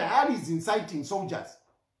soldiers. Tayali is inciting soldiers.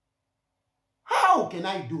 How can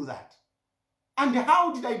I do that? And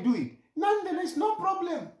how did I do it? Nonetheless, no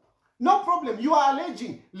problem. No problem. You are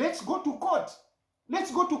alleging. Let's go to court. Let's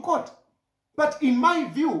go to court. But in my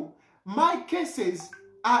view, my cases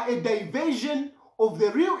are a diversion of the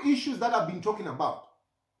real issues that I've been talking about.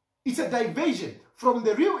 It's a diversion from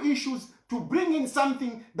the real issues to bring in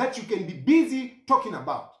something that you can be busy talking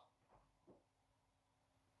about.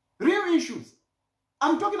 Real issues.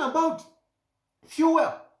 I'm talking about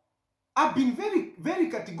fuel. I've been very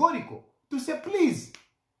categorical to say, please,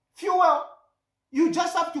 fuel, you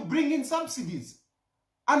just have to bring in subsidies.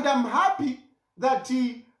 And I'm happy that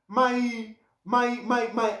my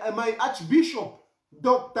Archbishop,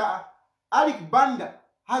 Dr. Alec Banda,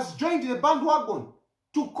 has joined the bandwagon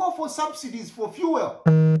to call for subsidies for fuel.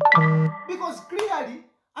 Because clearly,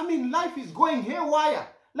 I mean, life is going haywire.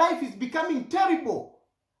 Life is becoming terrible.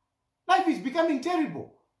 Life is becoming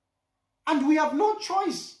terrible. And we have no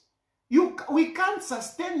choice. We can't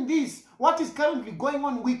sustain this. What is currently going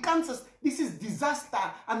on, we can't sustain. This is disaster.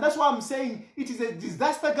 And that's why I'm saying it is a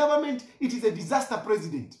disaster government. It is a disaster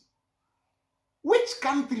president. Which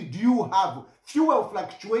country do you have fuel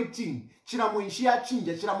fluctuating?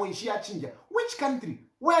 Which country?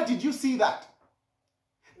 Where did you see that?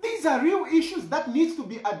 These are real issues that needs to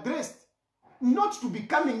be addressed. Not to be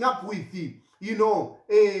coming up with,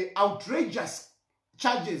 outrageous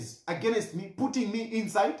charges against me, putting me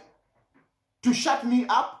inside, to shut me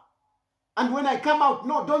up. And when I come out,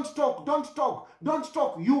 no, don't talk, don't talk, don't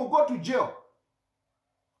talk. You will go to jail.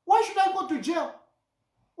 Why should I go to jail?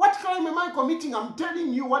 What crime am I committing? I'm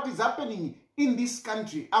telling you what is happening in this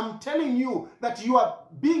country. I'm telling you that you are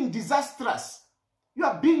being disastrous. You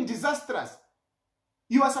are being disastrous.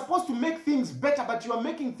 You are supposed to make things better, but you are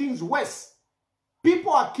making things worse.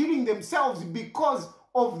 People are killing themselves because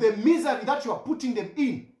of the misery that you are putting them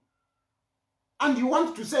in. And you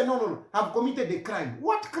want to say, no, I've committed a crime.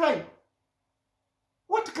 What crime?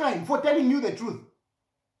 What crime? For telling you the truth.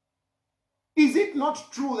 Is it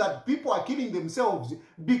not true that people are killing themselves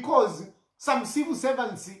because some civil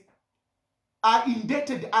servants are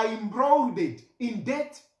indebted, are embroiled in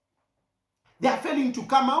debt? They are failing to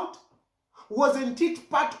come out? Wasn't it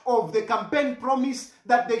part of the campaign promise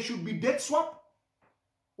that they should be debt swap?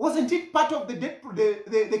 Wasn't it part of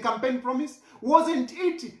the campaign promise? Wasn't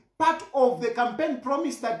it part of the campaign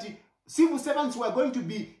promise that civil servants were going to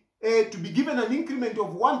be given an increment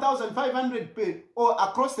of 1,500 or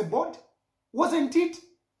across the board? Wasn't it?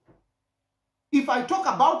 If I talk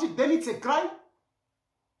about it, then it's a crime.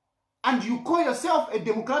 And you call yourself a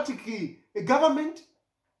democratic government?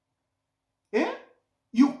 Eh?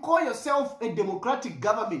 You call yourself a democratic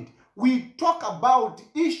government. We talk about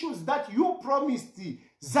issues that you promised the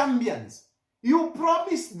Zambians. You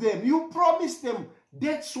promised them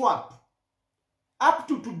debt swap. Up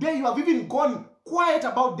to today, you have even gone quiet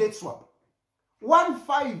about debt swap.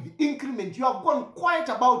 1.5 increment, you have gone quiet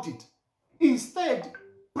about it. Instead,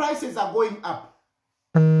 prices are going up.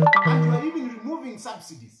 And you are even removing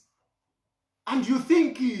subsidies. And you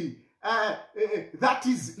think that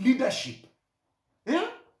is leadership. Eh?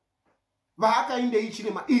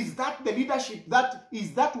 Is that the leadership?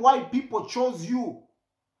 Is that why people chose you?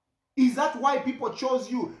 Is that why people chose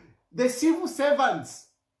you? The civil servants,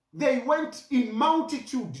 they went in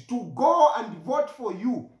multitude to go and vote for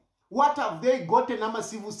you. What have they gotten, our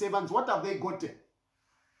civil servants? What have they gotten?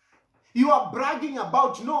 You are bragging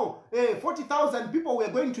about, 40,000 people were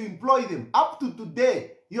going to employ them. Up to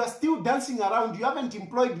today, you are still dancing around. You haven't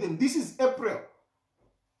employed them. This is April.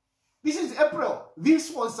 This is April. This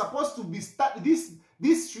was supposed to be started.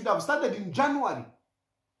 This should have started in January.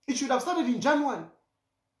 It should have started in January.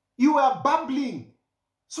 You were babbling.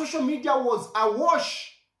 Social media was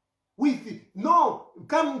awash with,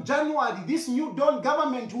 come January, this new Dawn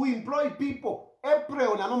government will employ people.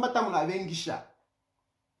 April, nanomba tamula vengisha.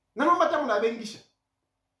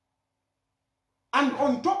 And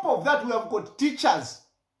on top of that, we have got teachers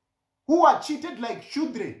who are treated like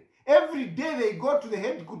children. Every day they go to the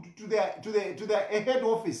head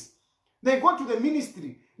office. They go to the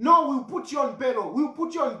ministry. No, we'll put you on payroll. We'll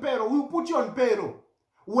put you on payroll. We'll put you on payroll.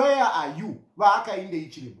 Where are you? Where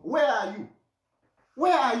are you?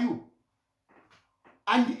 Where are you?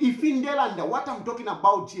 And if in Delanda, what I'm talking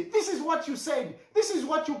about here, this is what you said. This is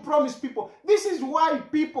what you promised people. This is why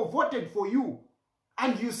people voted for you.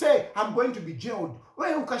 And you say, I'm going to be jailed.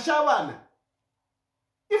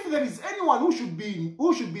 If there is anyone who should be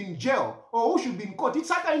in jail or who should be in court, it's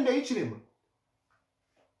Haka in the Ichilema.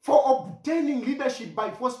 For obtaining leadership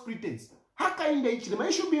by false pretense. Haka in the Ichilema.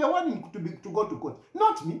 He should be the one to go to court.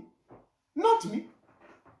 Not me. Not me.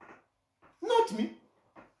 Not me.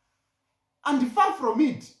 And far from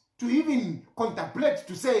it to even contemplate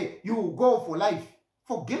to say you will go for life.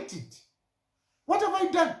 Forget it. What have I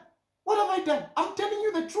done? What have I done? I'm telling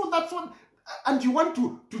you the truth. That's what. And you want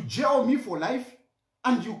to jail me for life?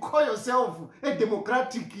 And you call yourself a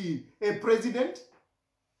democratic president?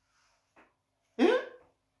 Eh?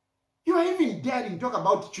 You are even daring to talk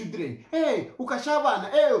about children. Hey, ukashavana.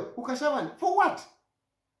 Hey, ukashavana. For what?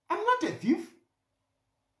 I'm not a thief.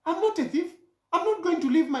 I'm not a thief. I'm not going to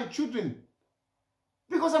leave my children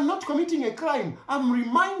because I'm not committing a crime. I'm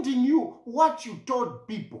reminding you what you told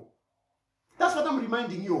people. That's what I'm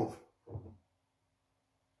reminding you of.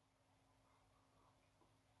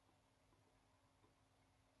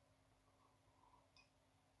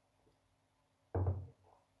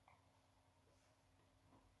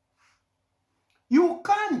 You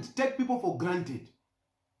can't take people for granted.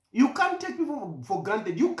 You can't take people for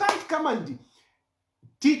granted. You can't come and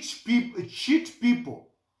teach people, cheat people,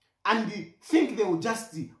 and think they will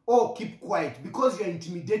just keep quiet because you're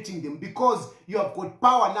intimidating them, because you have got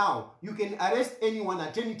power now. You can arrest anyone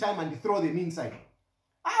at any time and throw them inside.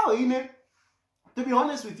 To be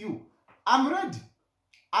honest with you, I'm ready.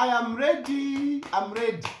 I am ready. I'm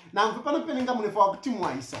ready. Now, but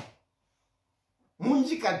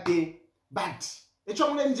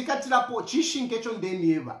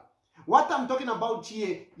what I'm talking about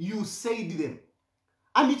here, you said them.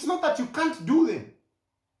 And it's not that you can't do them.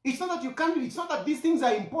 It's not that you can't do it. It's not that these things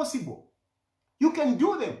are impossible. You can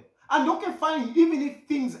do them. And okay, fine, even if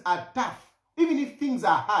things are tough, even if things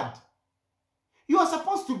are hard, you are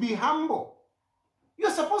supposed to be humble. You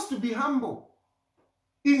are supposed to be humble.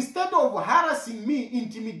 Instead of harassing me,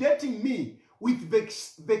 intimidating me with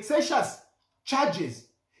vexatious charges,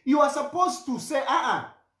 you are supposed to say,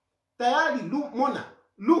 Tayali, look, Mona,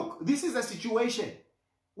 look, this is a situation.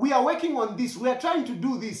 We are working on this. We are trying to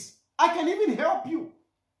do this. I can even help you.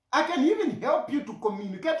 I can even help you to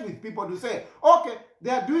communicate with people to say, okay, they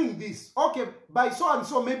are doing this. Okay, by so and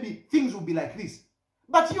so, maybe things will be like this.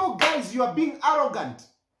 But you guys, you are being arrogant.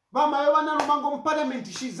 Parliament,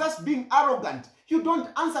 she's just being arrogant. You don't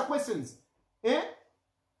answer questions.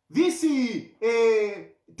 This is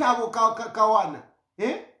Tabo Kawana.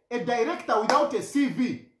 A director without a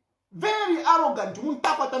CV. Very arrogant.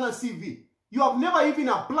 CV. You have never even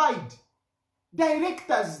applied.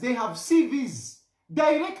 Directors, they have CVs.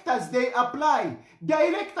 Directors, they apply.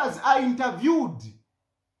 Directors are interviewed.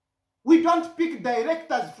 We don't pick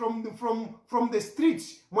directors from the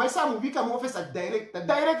streets. Mwaisa muvika officer director.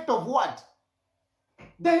 Director of what?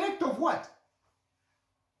 Director of what?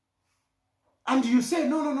 And you say,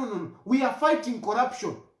 no. We are fighting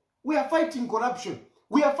corruption. We are fighting corruption.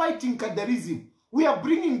 We are fighting cadreism. We are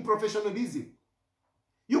bringing professionalism.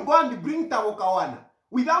 You go and bring Tawokawana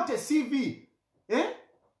without a CV.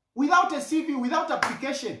 Without a CV, without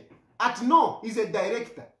application. At no, he's a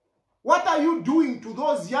director. What are you doing to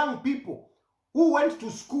those young people who went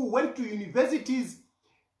to school, went to universities,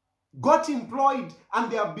 got employed,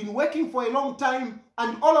 and they have been working for a long time,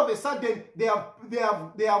 and all of a sudden they have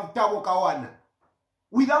Tawokawana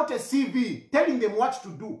without a CV, telling them what to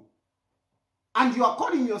do. And you are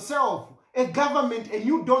calling yourself a government, a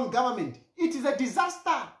new dawn government. It is a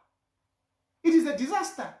disaster. It is a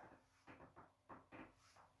disaster.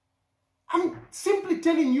 I'm simply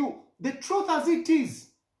telling you the truth as it is.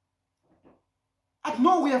 And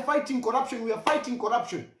no, we are fighting corruption. We are fighting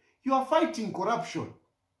corruption. You are fighting corruption.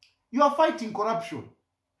 You are fighting corruption.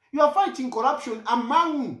 You are fighting corruption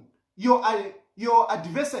among your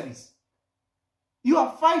adversaries. You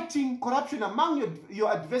are fighting corruption among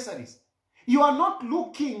your adversaries. You are not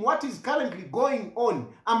looking what is currently going on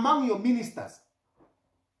among your ministers.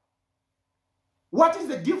 What is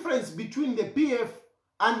the difference between the PF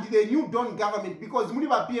and the new dawn government? Because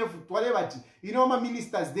Muniba PF, whatever, my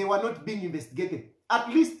ministers, they were not being investigated. At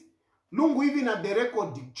least, Lungu even at the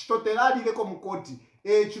record, Chitoteradi leko mukoti,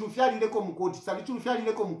 Chilufya leko mukoti, Sali Chilufya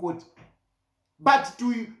leko mukoti. But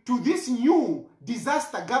to this new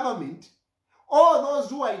disaster government, all those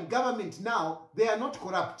who are in government now, they are not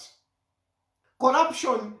corrupt.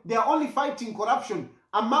 Corruption, they are only fighting corruption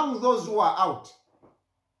among those who are out.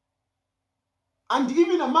 And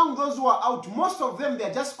even among those who are out, most of them, they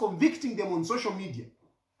are just convicting them on social media.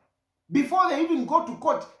 Before they even go to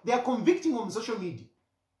court, they are convicting on social media.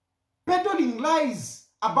 Peddling lies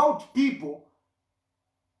about people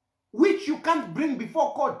which you can't bring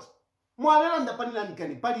before court. Padi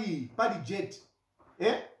jet.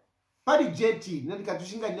 Padi jetty.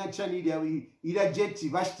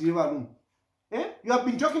 You have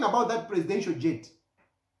been talking about that presidential jet.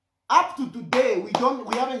 Up to today, we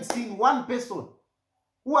haven't seen one person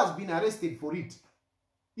who has been arrested for it.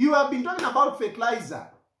 You have been talking about fertilizer.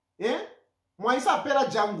 Mwaisa pera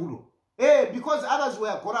jangulo. Because others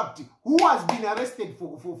were corrupt. Who has been arrested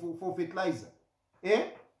for fertilizer?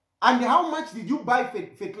 And how much did you buy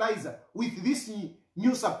fertilizer with this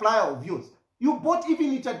new supplier of yours? You bought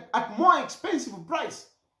even it at more expensive price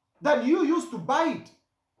than you used to buy it.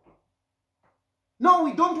 No,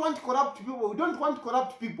 we don't want corrupt people. We don't want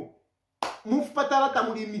corrupt people. Move patarata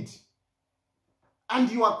mulimit. And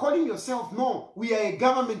you are calling yourself, no, we are a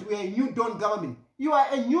government, we are a new dawn government. You are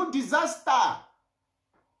a new disaster.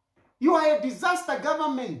 You are a disaster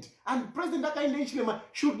government. And President Hakainde Hichilema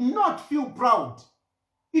should not feel proud.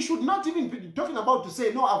 He should not even be talking about to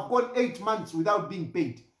say, no, I've gone 8 months without being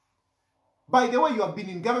paid. By the way, you have been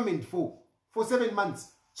in government for 7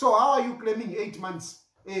 months. So how are you claiming 8 months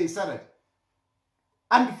salary?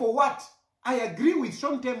 And for what? I agree with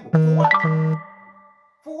Sean Tembo. For what?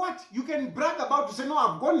 For what? You can brag about to say, no,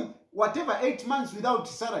 I've gone whatever 8 months without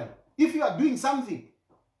salary. If you are doing something,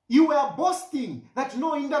 you were boasting that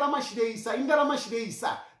no, indarama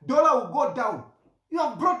shideisa, dollar will go down. You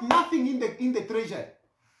have brought nothing in the treasury.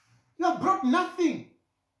 You have brought nothing.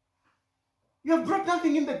 You have brought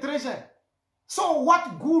nothing in the treasury. So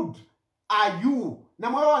what good are you?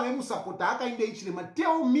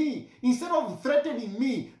 Tell me, instead of threatening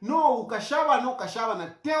me, no,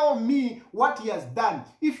 ukashava, tell me what he has done.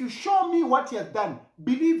 If you show me what he has done,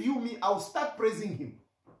 believe you me, I'll start praising him.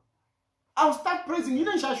 I'll start praising him.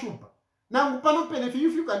 Now, if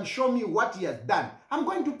you can show me what he has done, I'm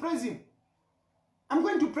going to praise him. I'm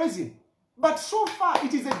going to praise him. But so far,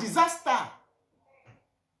 it is a disaster.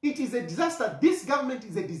 It is a disaster. This government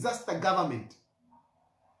is a disaster government.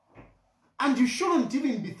 And you shouldn't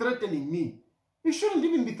even be threatening me. You shouldn't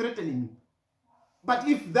even be threatening me. But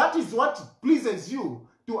if that is what pleases you,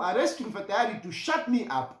 to arrest Chilufya Tayali, to shut me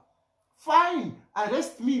up, fine,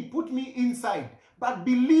 arrest me, put me inside. But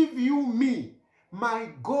believe you me, my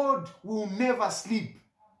God will never sleep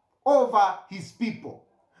over his people.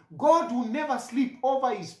 God will never sleep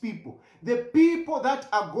over his people. The people that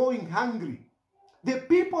are going hungry, the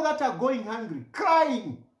people that are going hungry,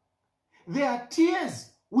 crying, their tears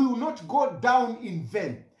will not go down in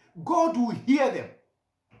vain. God will hear them.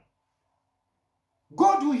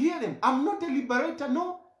 God will hear them. I'm not a liberator.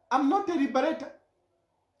 No, I'm not a liberator.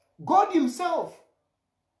 God himself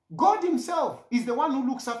is the one who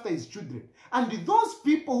looks after his children. And those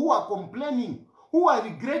people who are complaining, who are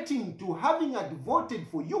regretting to having voted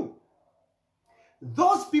for you,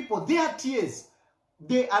 those people, their tears,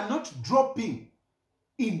 they are not dropping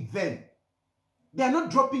in vain. They are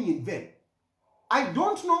not dropping in vain. I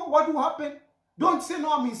don't know what will happen. Don't say,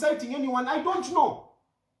 no, I'm inciting anyone. I don't know.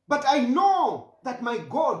 But I know that my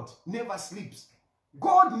God never sleeps.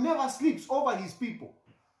 God never sleeps over his people.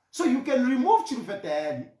 So you can remove Chilufya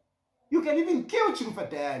Tayali. You can even kill Chilufya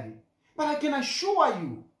Tayali. But I can assure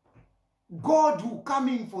you, God will come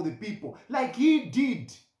in for the people like he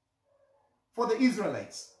did for the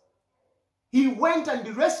Israelites. He went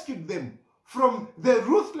and rescued them from the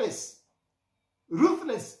ruthless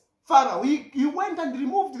Pharaoh. He went and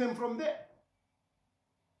removed them from there.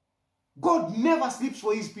 God never sleeps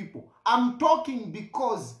for his people. I'm talking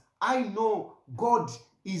because I know God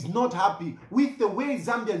is not happy with the way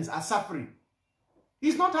Zambians are suffering.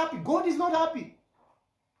 He's not happy. God is not happy.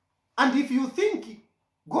 And if you think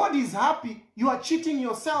God is happy, you are cheating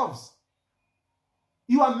yourselves.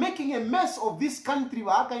 You are making a mess of this country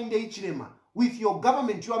with your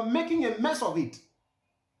government. You are making a mess of it.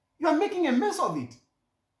 You are making a mess of it.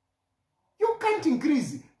 You can't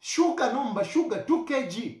increase sugar 2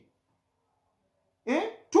 kg.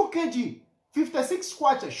 2 kg, 56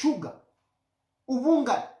 kwacha sugar.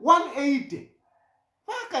 Uvunga 180.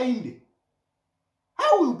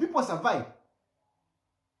 How will people survive?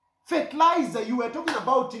 Fertilizer, you were talking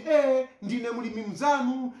about, ndine mulimi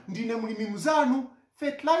mzanu.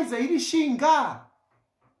 Fertilizer ili shinga.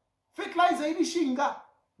 Fertilizer ili shinga.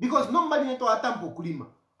 Because nobody neto atampo kulima.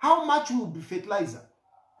 How much will be fertilizer?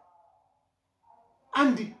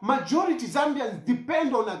 And the majority Zambians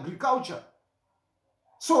depend on agriculture.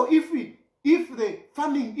 So if the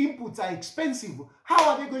farming inputs are expensive, how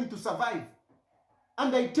are they going to survive?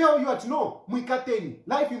 And I tell you at no, mwikateni,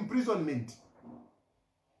 life imprisonment.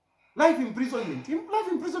 Life imprisonment.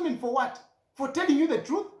 Life imprisonment for what? For telling you the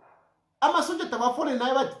truth? Ama soldier tabafole na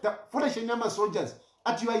iwa fole shenyama soldiers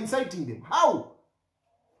at you are inciting them. How?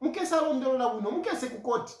 Mukesa londelo na uno, mukese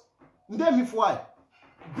kukoti. Ndemi fwai.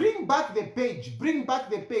 Bring back the page. Bring back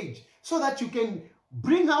the page so that you can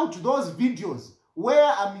bring out those videos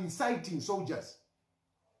where I'm inciting soldiers.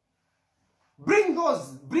 Bring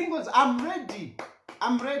those. Bring those. I'm ready.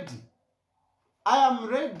 I'm ready. I am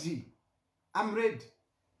ready. I'm ready.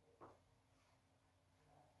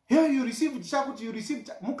 Here you received Shakut, you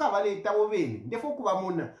received Mukavale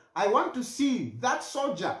Tawoveni. I want to see that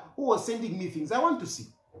soldier who was sending me things. I want to see.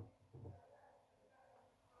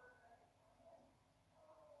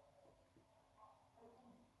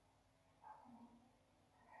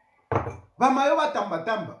 Bamayoba tamba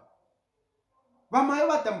tamba.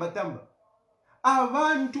 Bamayoba tamba tamba.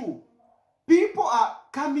 Abantu. People are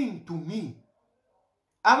coming to me.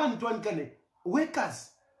 Abantu ankane. Workers.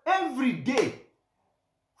 Every day.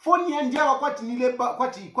 Phone yandiawa kwati nileba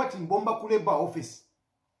kwati mbomba kuleba office.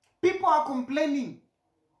 People are complaining.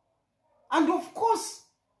 And of course,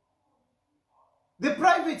 the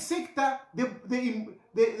private sector, the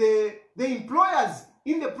employers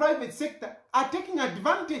in the private sector are taking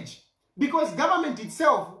advantage because government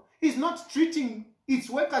itself is not treating its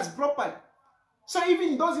workers properly. So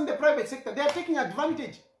even those in the private sector, they are taking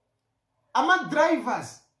advantage. Among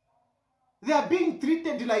drivers, they are being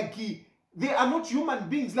treated like they are not human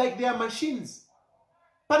beings, like they are machines.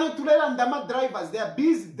 Panotulera and Dama drivers, they are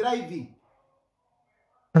busy driving,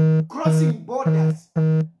 crossing borders,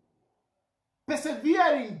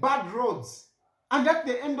 persevering bad roads. And at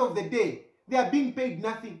the end of the day, they are being paid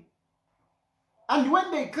nothing. And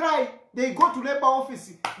when they cry, they go to labor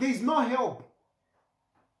office, there is no help.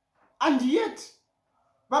 And yet,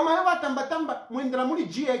 Bamaewa Tamba Mwendra Muli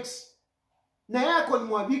GX, Nayakon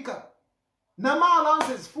Mwabika, Nama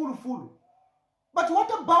allowances full. But what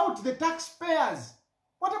about the taxpayers?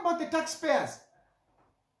 What about the taxpayers?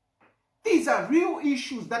 These are real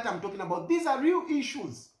issues that I'm talking about. These are real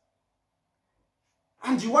issues.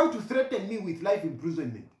 And you want to threaten me with life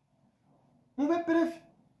imprisonment? I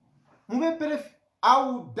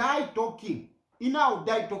will die talking. I will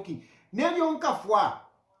die talking. Nelionka fwa.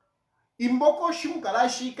 Imboko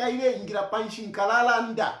shimkalashi kaile ingira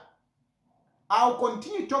panshinkalalanda. I will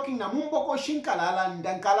continue talking na mumboko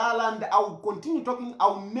shinkalalanda nkalalanda. I will continue talking. I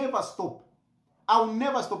will never stop. I will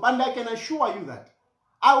never stop. And I can assure you that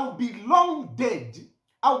I will be long dead.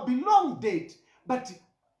 I will be long dead. But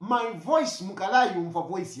my voice, mukalayu for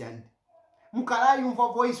voice yandi. Mukalayu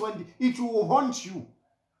for voice wandi. It will haunt you.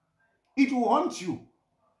 It will haunt you.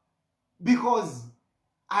 Because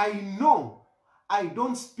I know I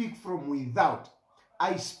don't speak from without.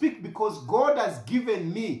 I speak because God has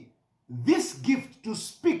given me this gift to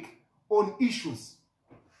speak on issues.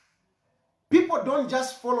 People don't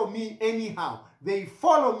just follow me anyhow. They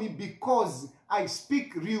follow me because I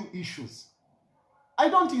speak real issues. I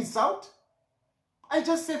don't insult. I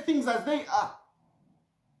just say things as they are.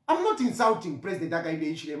 I'm not insulting President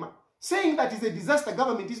Hakainde Hichilema. Saying that he's a disaster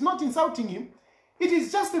government is not insulting him. It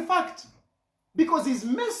is just a fact. Because he's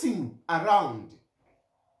messing around.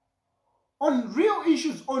 On real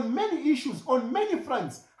issues, on many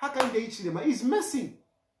fronts, Hakainde Hichilema is messing.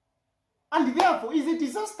 And therefore, he's a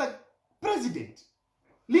disaster president.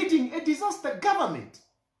 Leading a disaster government.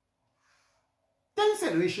 It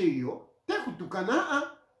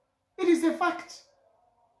is a fact.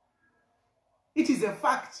 It is a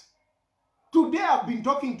fact. Today I've been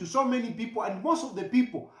talking to so many people, and most of the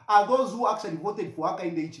people are those who actually voted for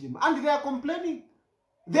Hakainde Hichilema. And they are complaining.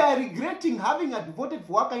 They are regretting having voted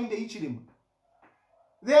for Hakainde Hichilema.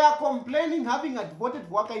 They are complaining having voted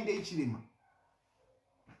for Hakainde Hichilema.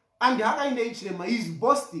 And Hakainde Hichilema is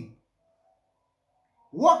boasting,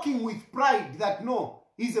 walking with pride that no,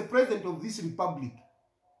 he's the president of this republic.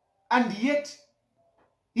 And yet,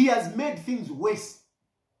 he has made things worse.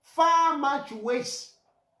 Far much worse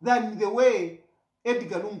than the way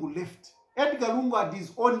Edgar Lungu left. Edgar Lungu had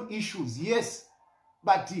his own issues, yes.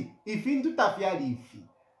 But if into Tayali,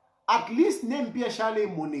 at least name Pierre Charles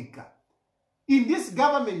Monica. In this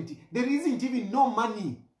government, there isn't even no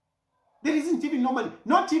money. There isn't even no money.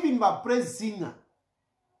 Not even by praise singer.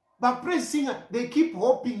 By praise singer, they keep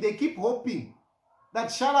hoping that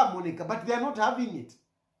Charles Monica, but they are not having it.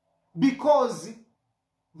 Because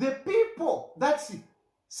the people that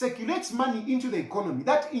circulates money into the economy,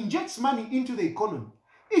 that injects money into the economy,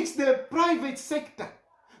 it's the private sector.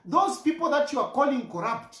 Those people that you are calling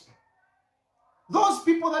corrupt, those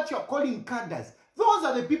people that you are calling cadres, those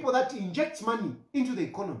are the people that inject money into the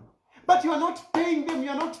economy. But you are not paying them, you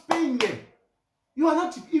are not paying them. You are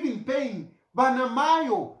not even paying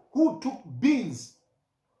Banamayo, who took beans,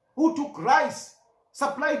 who took rice,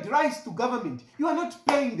 supplied rice to government. You are not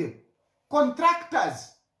paying them.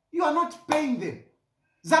 Contractors, you are not paying them.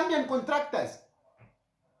 Zambian contractors.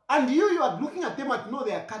 And you are looking at them and know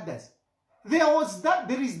they are cadres. There is that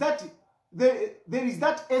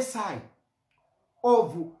SI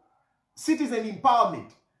of citizen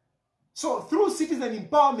empowerment. So through citizen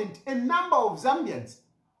empowerment, a number of Zambians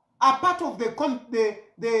are part of the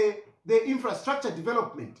infrastructure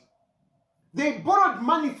development. They borrowed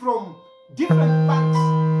money from different banks.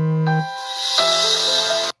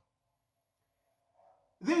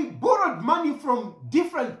 They borrowed money from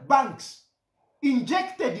different banks,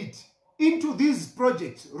 injected it into these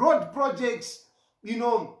projects, road projects,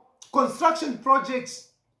 construction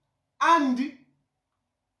projects, and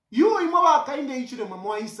you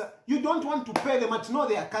don't want to pay them, but no,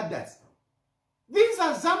 they are cadres. These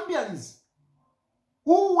are Zambians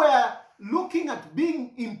who were looking at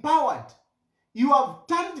being empowered. You have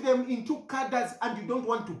turned them into cadres and you don't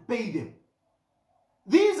want to pay them.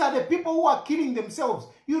 These are the people who are killing themselves.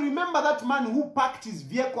 You remember that man who parked his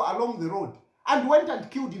vehicle along the road and went and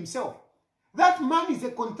killed himself. That man is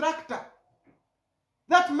a contractor.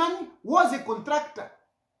 That man was a contractor.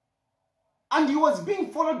 And he was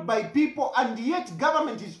being followed by people, and yet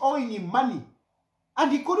government is owing him money.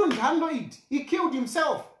 And he couldn't handle it. He killed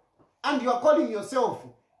himself. And you are calling yourself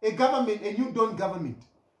a government, a new dawn government.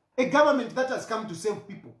 A government that has come to save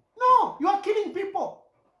people. No, you are killing people.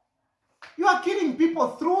 You are killing people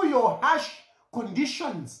through your harsh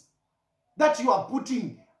conditions that you are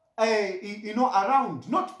putting around,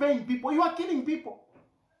 not paying people. You are killing people.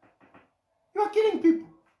 You are killing people.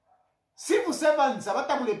 Civil servants,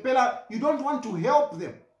 you don't want to help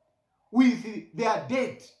them with their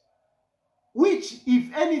debt, which,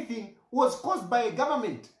 if anything, was caused by a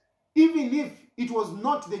government, even if it was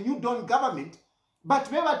not the New Dawn government,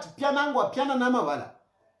 but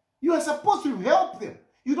you are supposed to help them.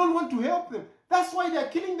 You don't want to help them. That's why they are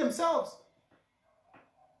killing themselves.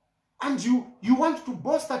 And you want to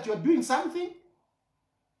boast that you are doing something?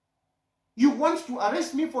 You want to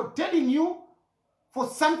arrest me for telling you for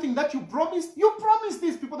something that you promised? You promised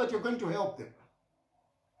these people that you're going to help them.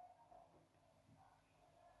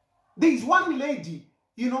 There is one lady,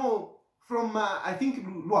 from, I think,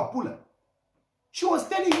 Luapula. She was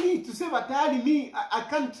telling me to say, Tayali, me, I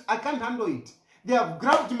can't handle it. They have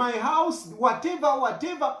grabbed my house,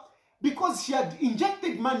 whatever, because she had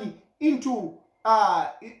injected money into a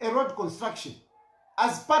road construction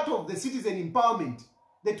as part of the citizen empowerment,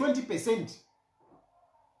 the 20%.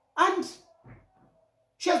 And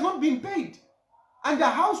she has not been paid. And the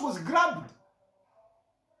house was grabbed.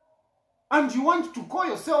 And you want to call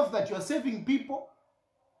yourself that you are saving people?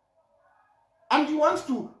 And you want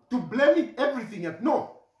to blame it everything up?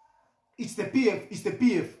 No. It's the PF. It's the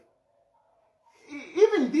PF.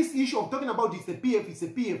 Even this issue of talking about it's the PF, it's the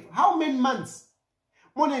PF. How many months?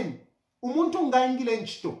 Monen, umuntu ngaingile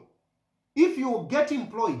nchito. If you get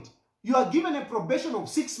employed, you are given a probation of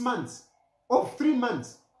 6 months, of 3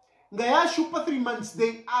 months. Ngaya shupa 3 months,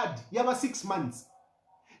 they add, yaba 6 months.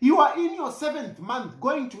 You are in your 7th month,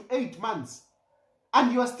 going to 8 months.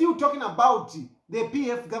 And you are still talking about the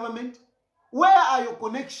PF government. Where are your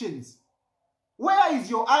connections? Where is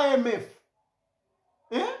your IMF?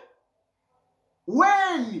 Eh?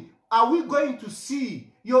 When are we going to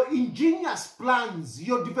see your ingenious plans,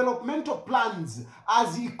 your developmental plans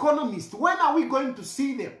as economists? When are we going to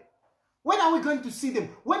see them? When are we going to see them?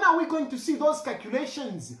 When are we going to see those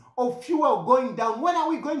calculations of fuel going down? When are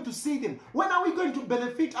we going to see them? When are we going to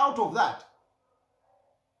benefit out of that?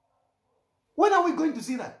 When are we going to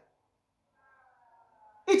see that?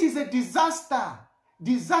 It is a disaster.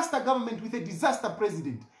 Disaster government with a disaster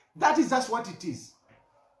president. That is just what it is.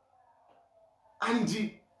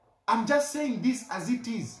 And I'm just saying this as it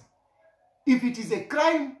is. If it is a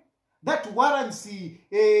crime that warrants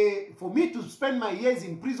for me to spend my years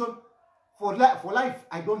in prison for life,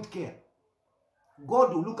 I don't care.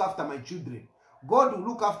 God will look after my children. God will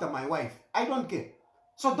look after my wife. I don't care.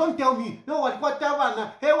 So don't tell me, no,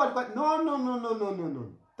 whatever. Hey, what?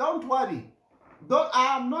 No. Don't worry.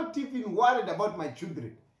 I am not even worried about my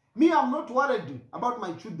children. Me, I'm not worried about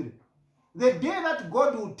my children. The day that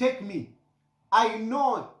God will take me, I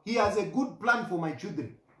know He has a good plan for my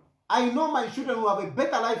children. I know my children will have a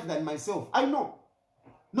better life than myself. I know.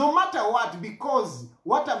 No matter what, because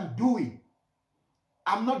what I'm doing,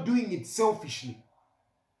 I'm not doing it selfishly.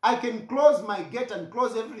 I can close my gate and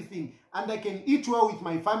close everything, and I can eat well with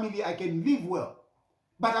my family. I can live well.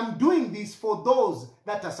 But I'm doing this for those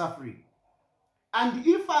that are suffering. And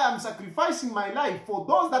if I am sacrificing my life for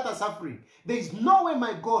those that are suffering, there is no way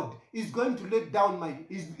my God is going to let down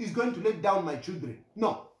my children.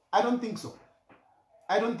 No, I don't think so.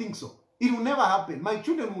 I don't think so. It will never happen. My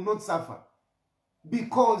children will not suffer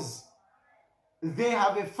because they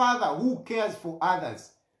have a father who cares for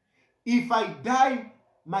others. If I die,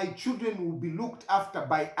 my children will be looked after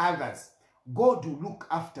by others. God will look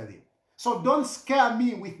after them. So don't scare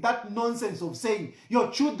me with that nonsense of saying,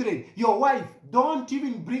 your children, your wife, don't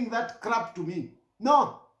even bring that crap to me.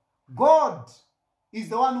 No. God is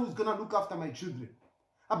the one who's going to look after my children.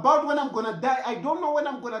 About when I'm going to die, I don't know when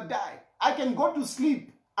I'm going to die. I can go to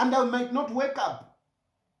sleep and I might not wake up.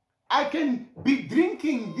 I can be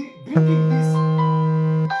drinking this.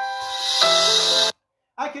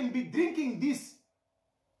 I can be drinking this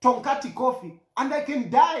Tonkati coffee and I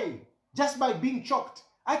can die just by being choked.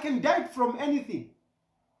 I can die from anything.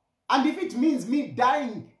 And if it means me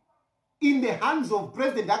dying in the hands of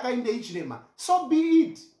President Hakainde Hichilema, so be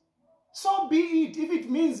it. So be it. If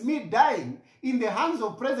it means me dying in the hands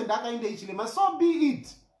of President Hakainde Hichilema, so be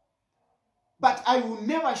it. But I will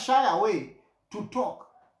never shy away to talk.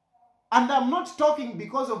 And I'm not talking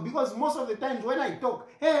because most of the times when I talk,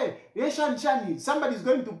 hey, Reshan Chani, somebody's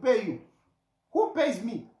going to pay you. Who pays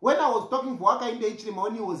me? When I was talking for Hakainde Hichilema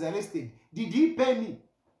when he was arrested, did he pay me?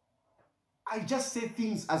 I just say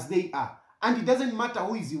things as they are. And it doesn't matter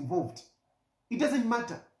who is involved. It doesn't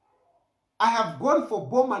matter. I have gone for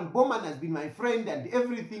Bowman. Bowman has been my friend and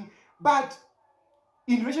everything. But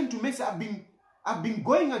in relation to Messi, I've been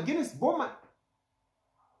going against Bowman.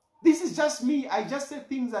 This is just me. I just say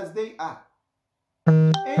things as they are.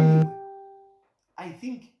 Anyway, I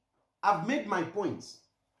think I've made my points.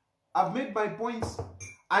 I've made my points.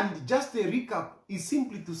 And just a recap is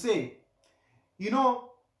simply to say, you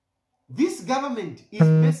know, this government is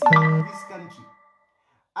messing up this country.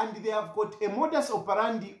 And they have got a modus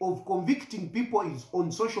operandi of convicting people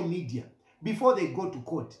on social media before they go to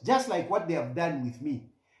court. Just like what they have done with me.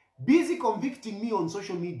 Busy convicting me on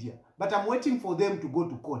social media. But I'm waiting for them to go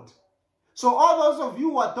to court. So all those of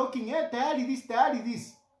you who are talking, hey, Tayali this, Tayali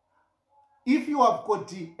this. If you have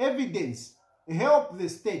got evidence, help the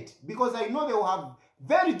state. Because I know they will have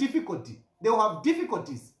they will have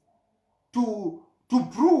difficulties to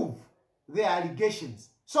prove their allegations.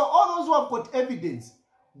 So all those who have got evidence,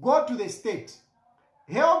 go to the state.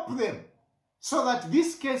 Help them so that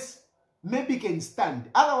this case maybe can stand.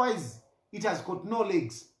 Otherwise, it has got no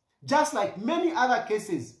legs. Just like many other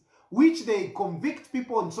cases which they convict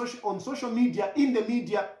people on social media, in the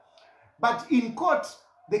media, but in court,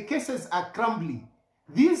 the cases are crumbling.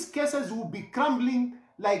 These cases will be crumbling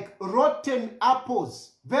like rotten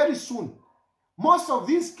apples very soon. Most of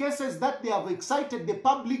these cases that they have excited the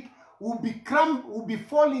public will be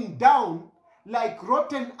falling down like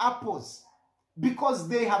rotten apples because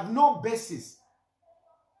they have no basis.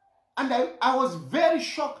 And I was very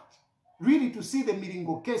shocked really to see the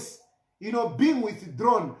Miringo case, you know, being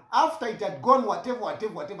withdrawn after it had gone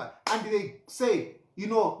whatever. And they say, you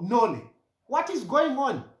know, Nole. What is going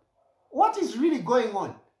on? What is really going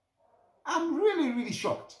on? I'm really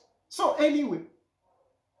shocked. So anyway,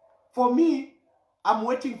 for me, I'm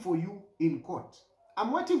waiting for you in court.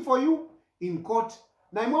 I'm waiting for you in court.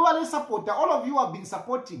 Now, supporter, all of you have been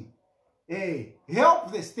supporting.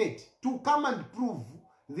 Help the state to come and prove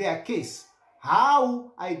their case.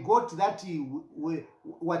 How I got that,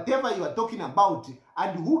 whatever you are talking about,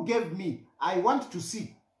 and who gave me, I want to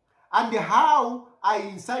see. And how I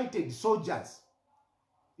incited soldiers.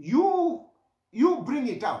 You bring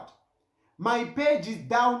it out. My page is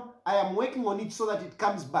down. I am working on it so that it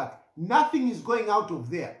comes back. Nothing is going out of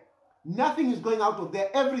there. Nothing is going out of there.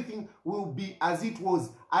 Everything will be as it was.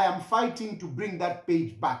 I am fighting to bring that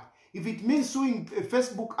page back. If it means suing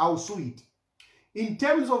Facebook, I'll sue it. In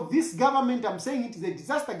terms of this government, I'm saying it is a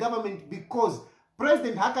disaster government because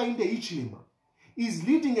President Hakainde Hichilema is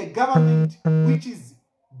leading a government which is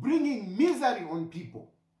bringing misery on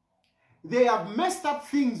people. They have messed up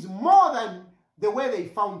things more than the way they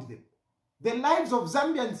found them. The lives of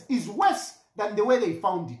Zambians is worse than the way they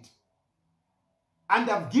found it. And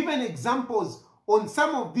I've given examples on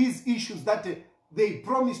some of these issues that they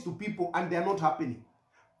promise to people and they are not happening.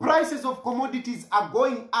 Prices of commodities are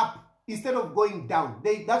going up instead of going down.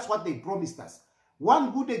 That's what they promised us.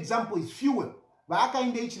 One good example is fuel.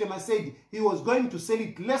 Hakainde Hichilema said he was going to sell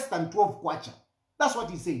it less than 12 kwacha. That's what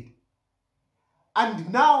he said.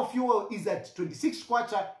 And now fuel is at 26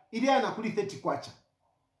 kwacha, ilia nakuli 30 kwacha.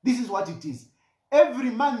 This is what it is. Every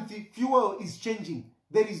month, fuel is changing.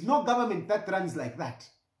 There is no government that runs like that.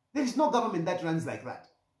 There is no government that runs like that.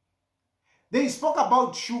 They spoke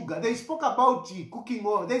about sugar. They spoke about cooking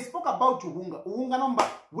oil. They spoke about uhunga. Uhunga number,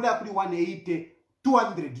 vula kuli 180,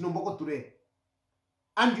 200, nomboko ture.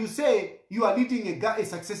 And you say you are leading a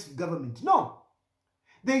successful government. No.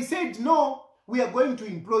 They said, no, we are going to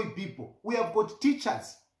employ people. We have got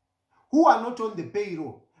teachers who are not on the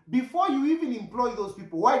payroll. Before you even employ those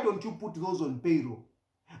people, why don't you put those on payroll?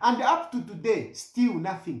 And up to today, still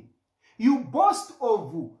nothing. You boast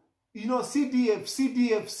of, you know,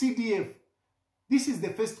 CDF. This is the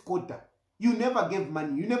first quarter. You never gave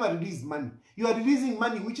money. You never released money. You are releasing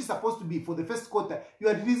money which is supposed to be for the first quarter. You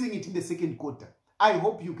are releasing it in the second quarter. I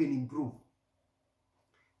hope you can improve.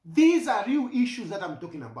 These are real issues that I'm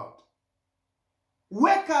talking about.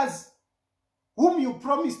 Workers whom you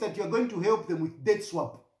promised that you are going to help them with debt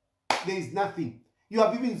swap. There is nothing. You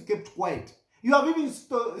have even kept quiet. You have even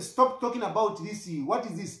stopped talking about this. What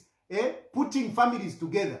is this? Putting families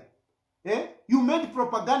together. You made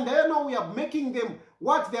propaganda. You know, we are making them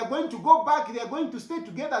what? They are going to go back. They are going to stay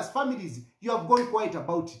together as families. You have gone quiet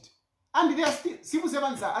about it. And they are still, civil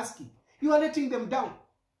servants are asking. You are letting them down.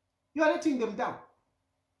 You are letting them down.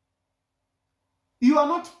 You are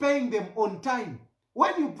not paying them on time.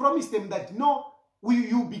 When you promise them that, no,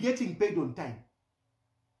 you'll be getting paid on time.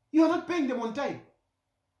 You are not paying them on time.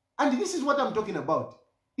 And this is what I'm talking about.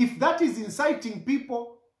 If that is inciting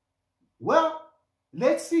people, well,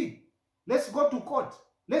 let's see. Let's go to court.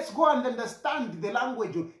 Let's go and understand the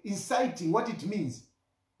language of inciting, what it means.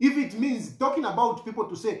 If it means talking about people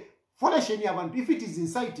to say, if it is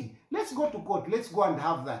inciting, let's go to court. Let's go and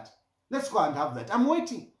have that. Let's go and have that. I'm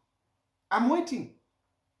waiting. I'm waiting.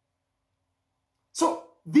 So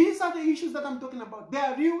these are the issues that I'm talking about. They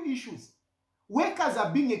are real issues. Workers are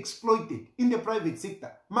being exploited in the private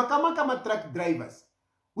sector. Makama truck drivers.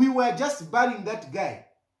 We were just burying that guy,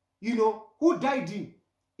 you know, who died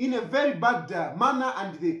in a very bad manner,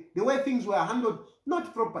 and the way things were handled,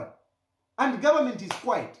 not proper. And the government is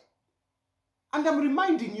quiet. And I'm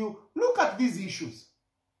reminding you, look at these issues.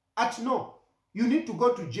 No, you need to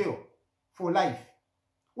go to jail for life.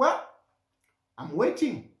 Well, I'm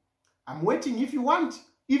waiting. I'm waiting. If you want,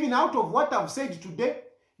 even out of what I've said today,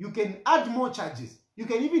 you can add more charges. You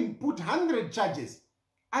can even put 100 charges.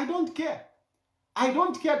 I don't care. I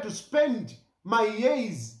don't care to spend my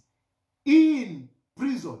years in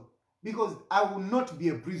prison, because I will not be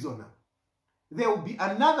a prisoner. There will be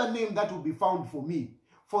another name that will be found for me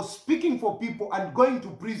for speaking for people and going to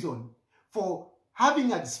prison for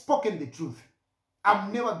having spoken the truth. I'll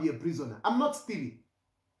never be a prisoner. I'm not stealing.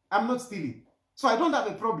 I'm not stealing. So I don't have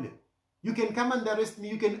a problem. You can come and arrest me.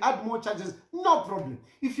 You can add more charges. No problem.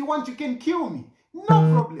 If you want, you can kill me. No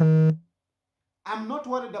problem. I'm not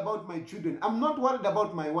worried about my children. I'm not worried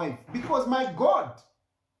about my wife, because my God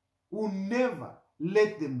will never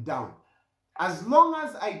let them down. As long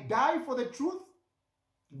as I die for the truth,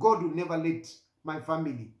 God will never let my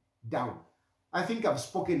family down. I think I've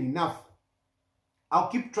spoken enough. I'll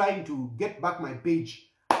keep trying to get back my page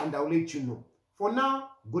and I'll let you know. For now,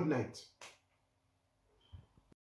 good night.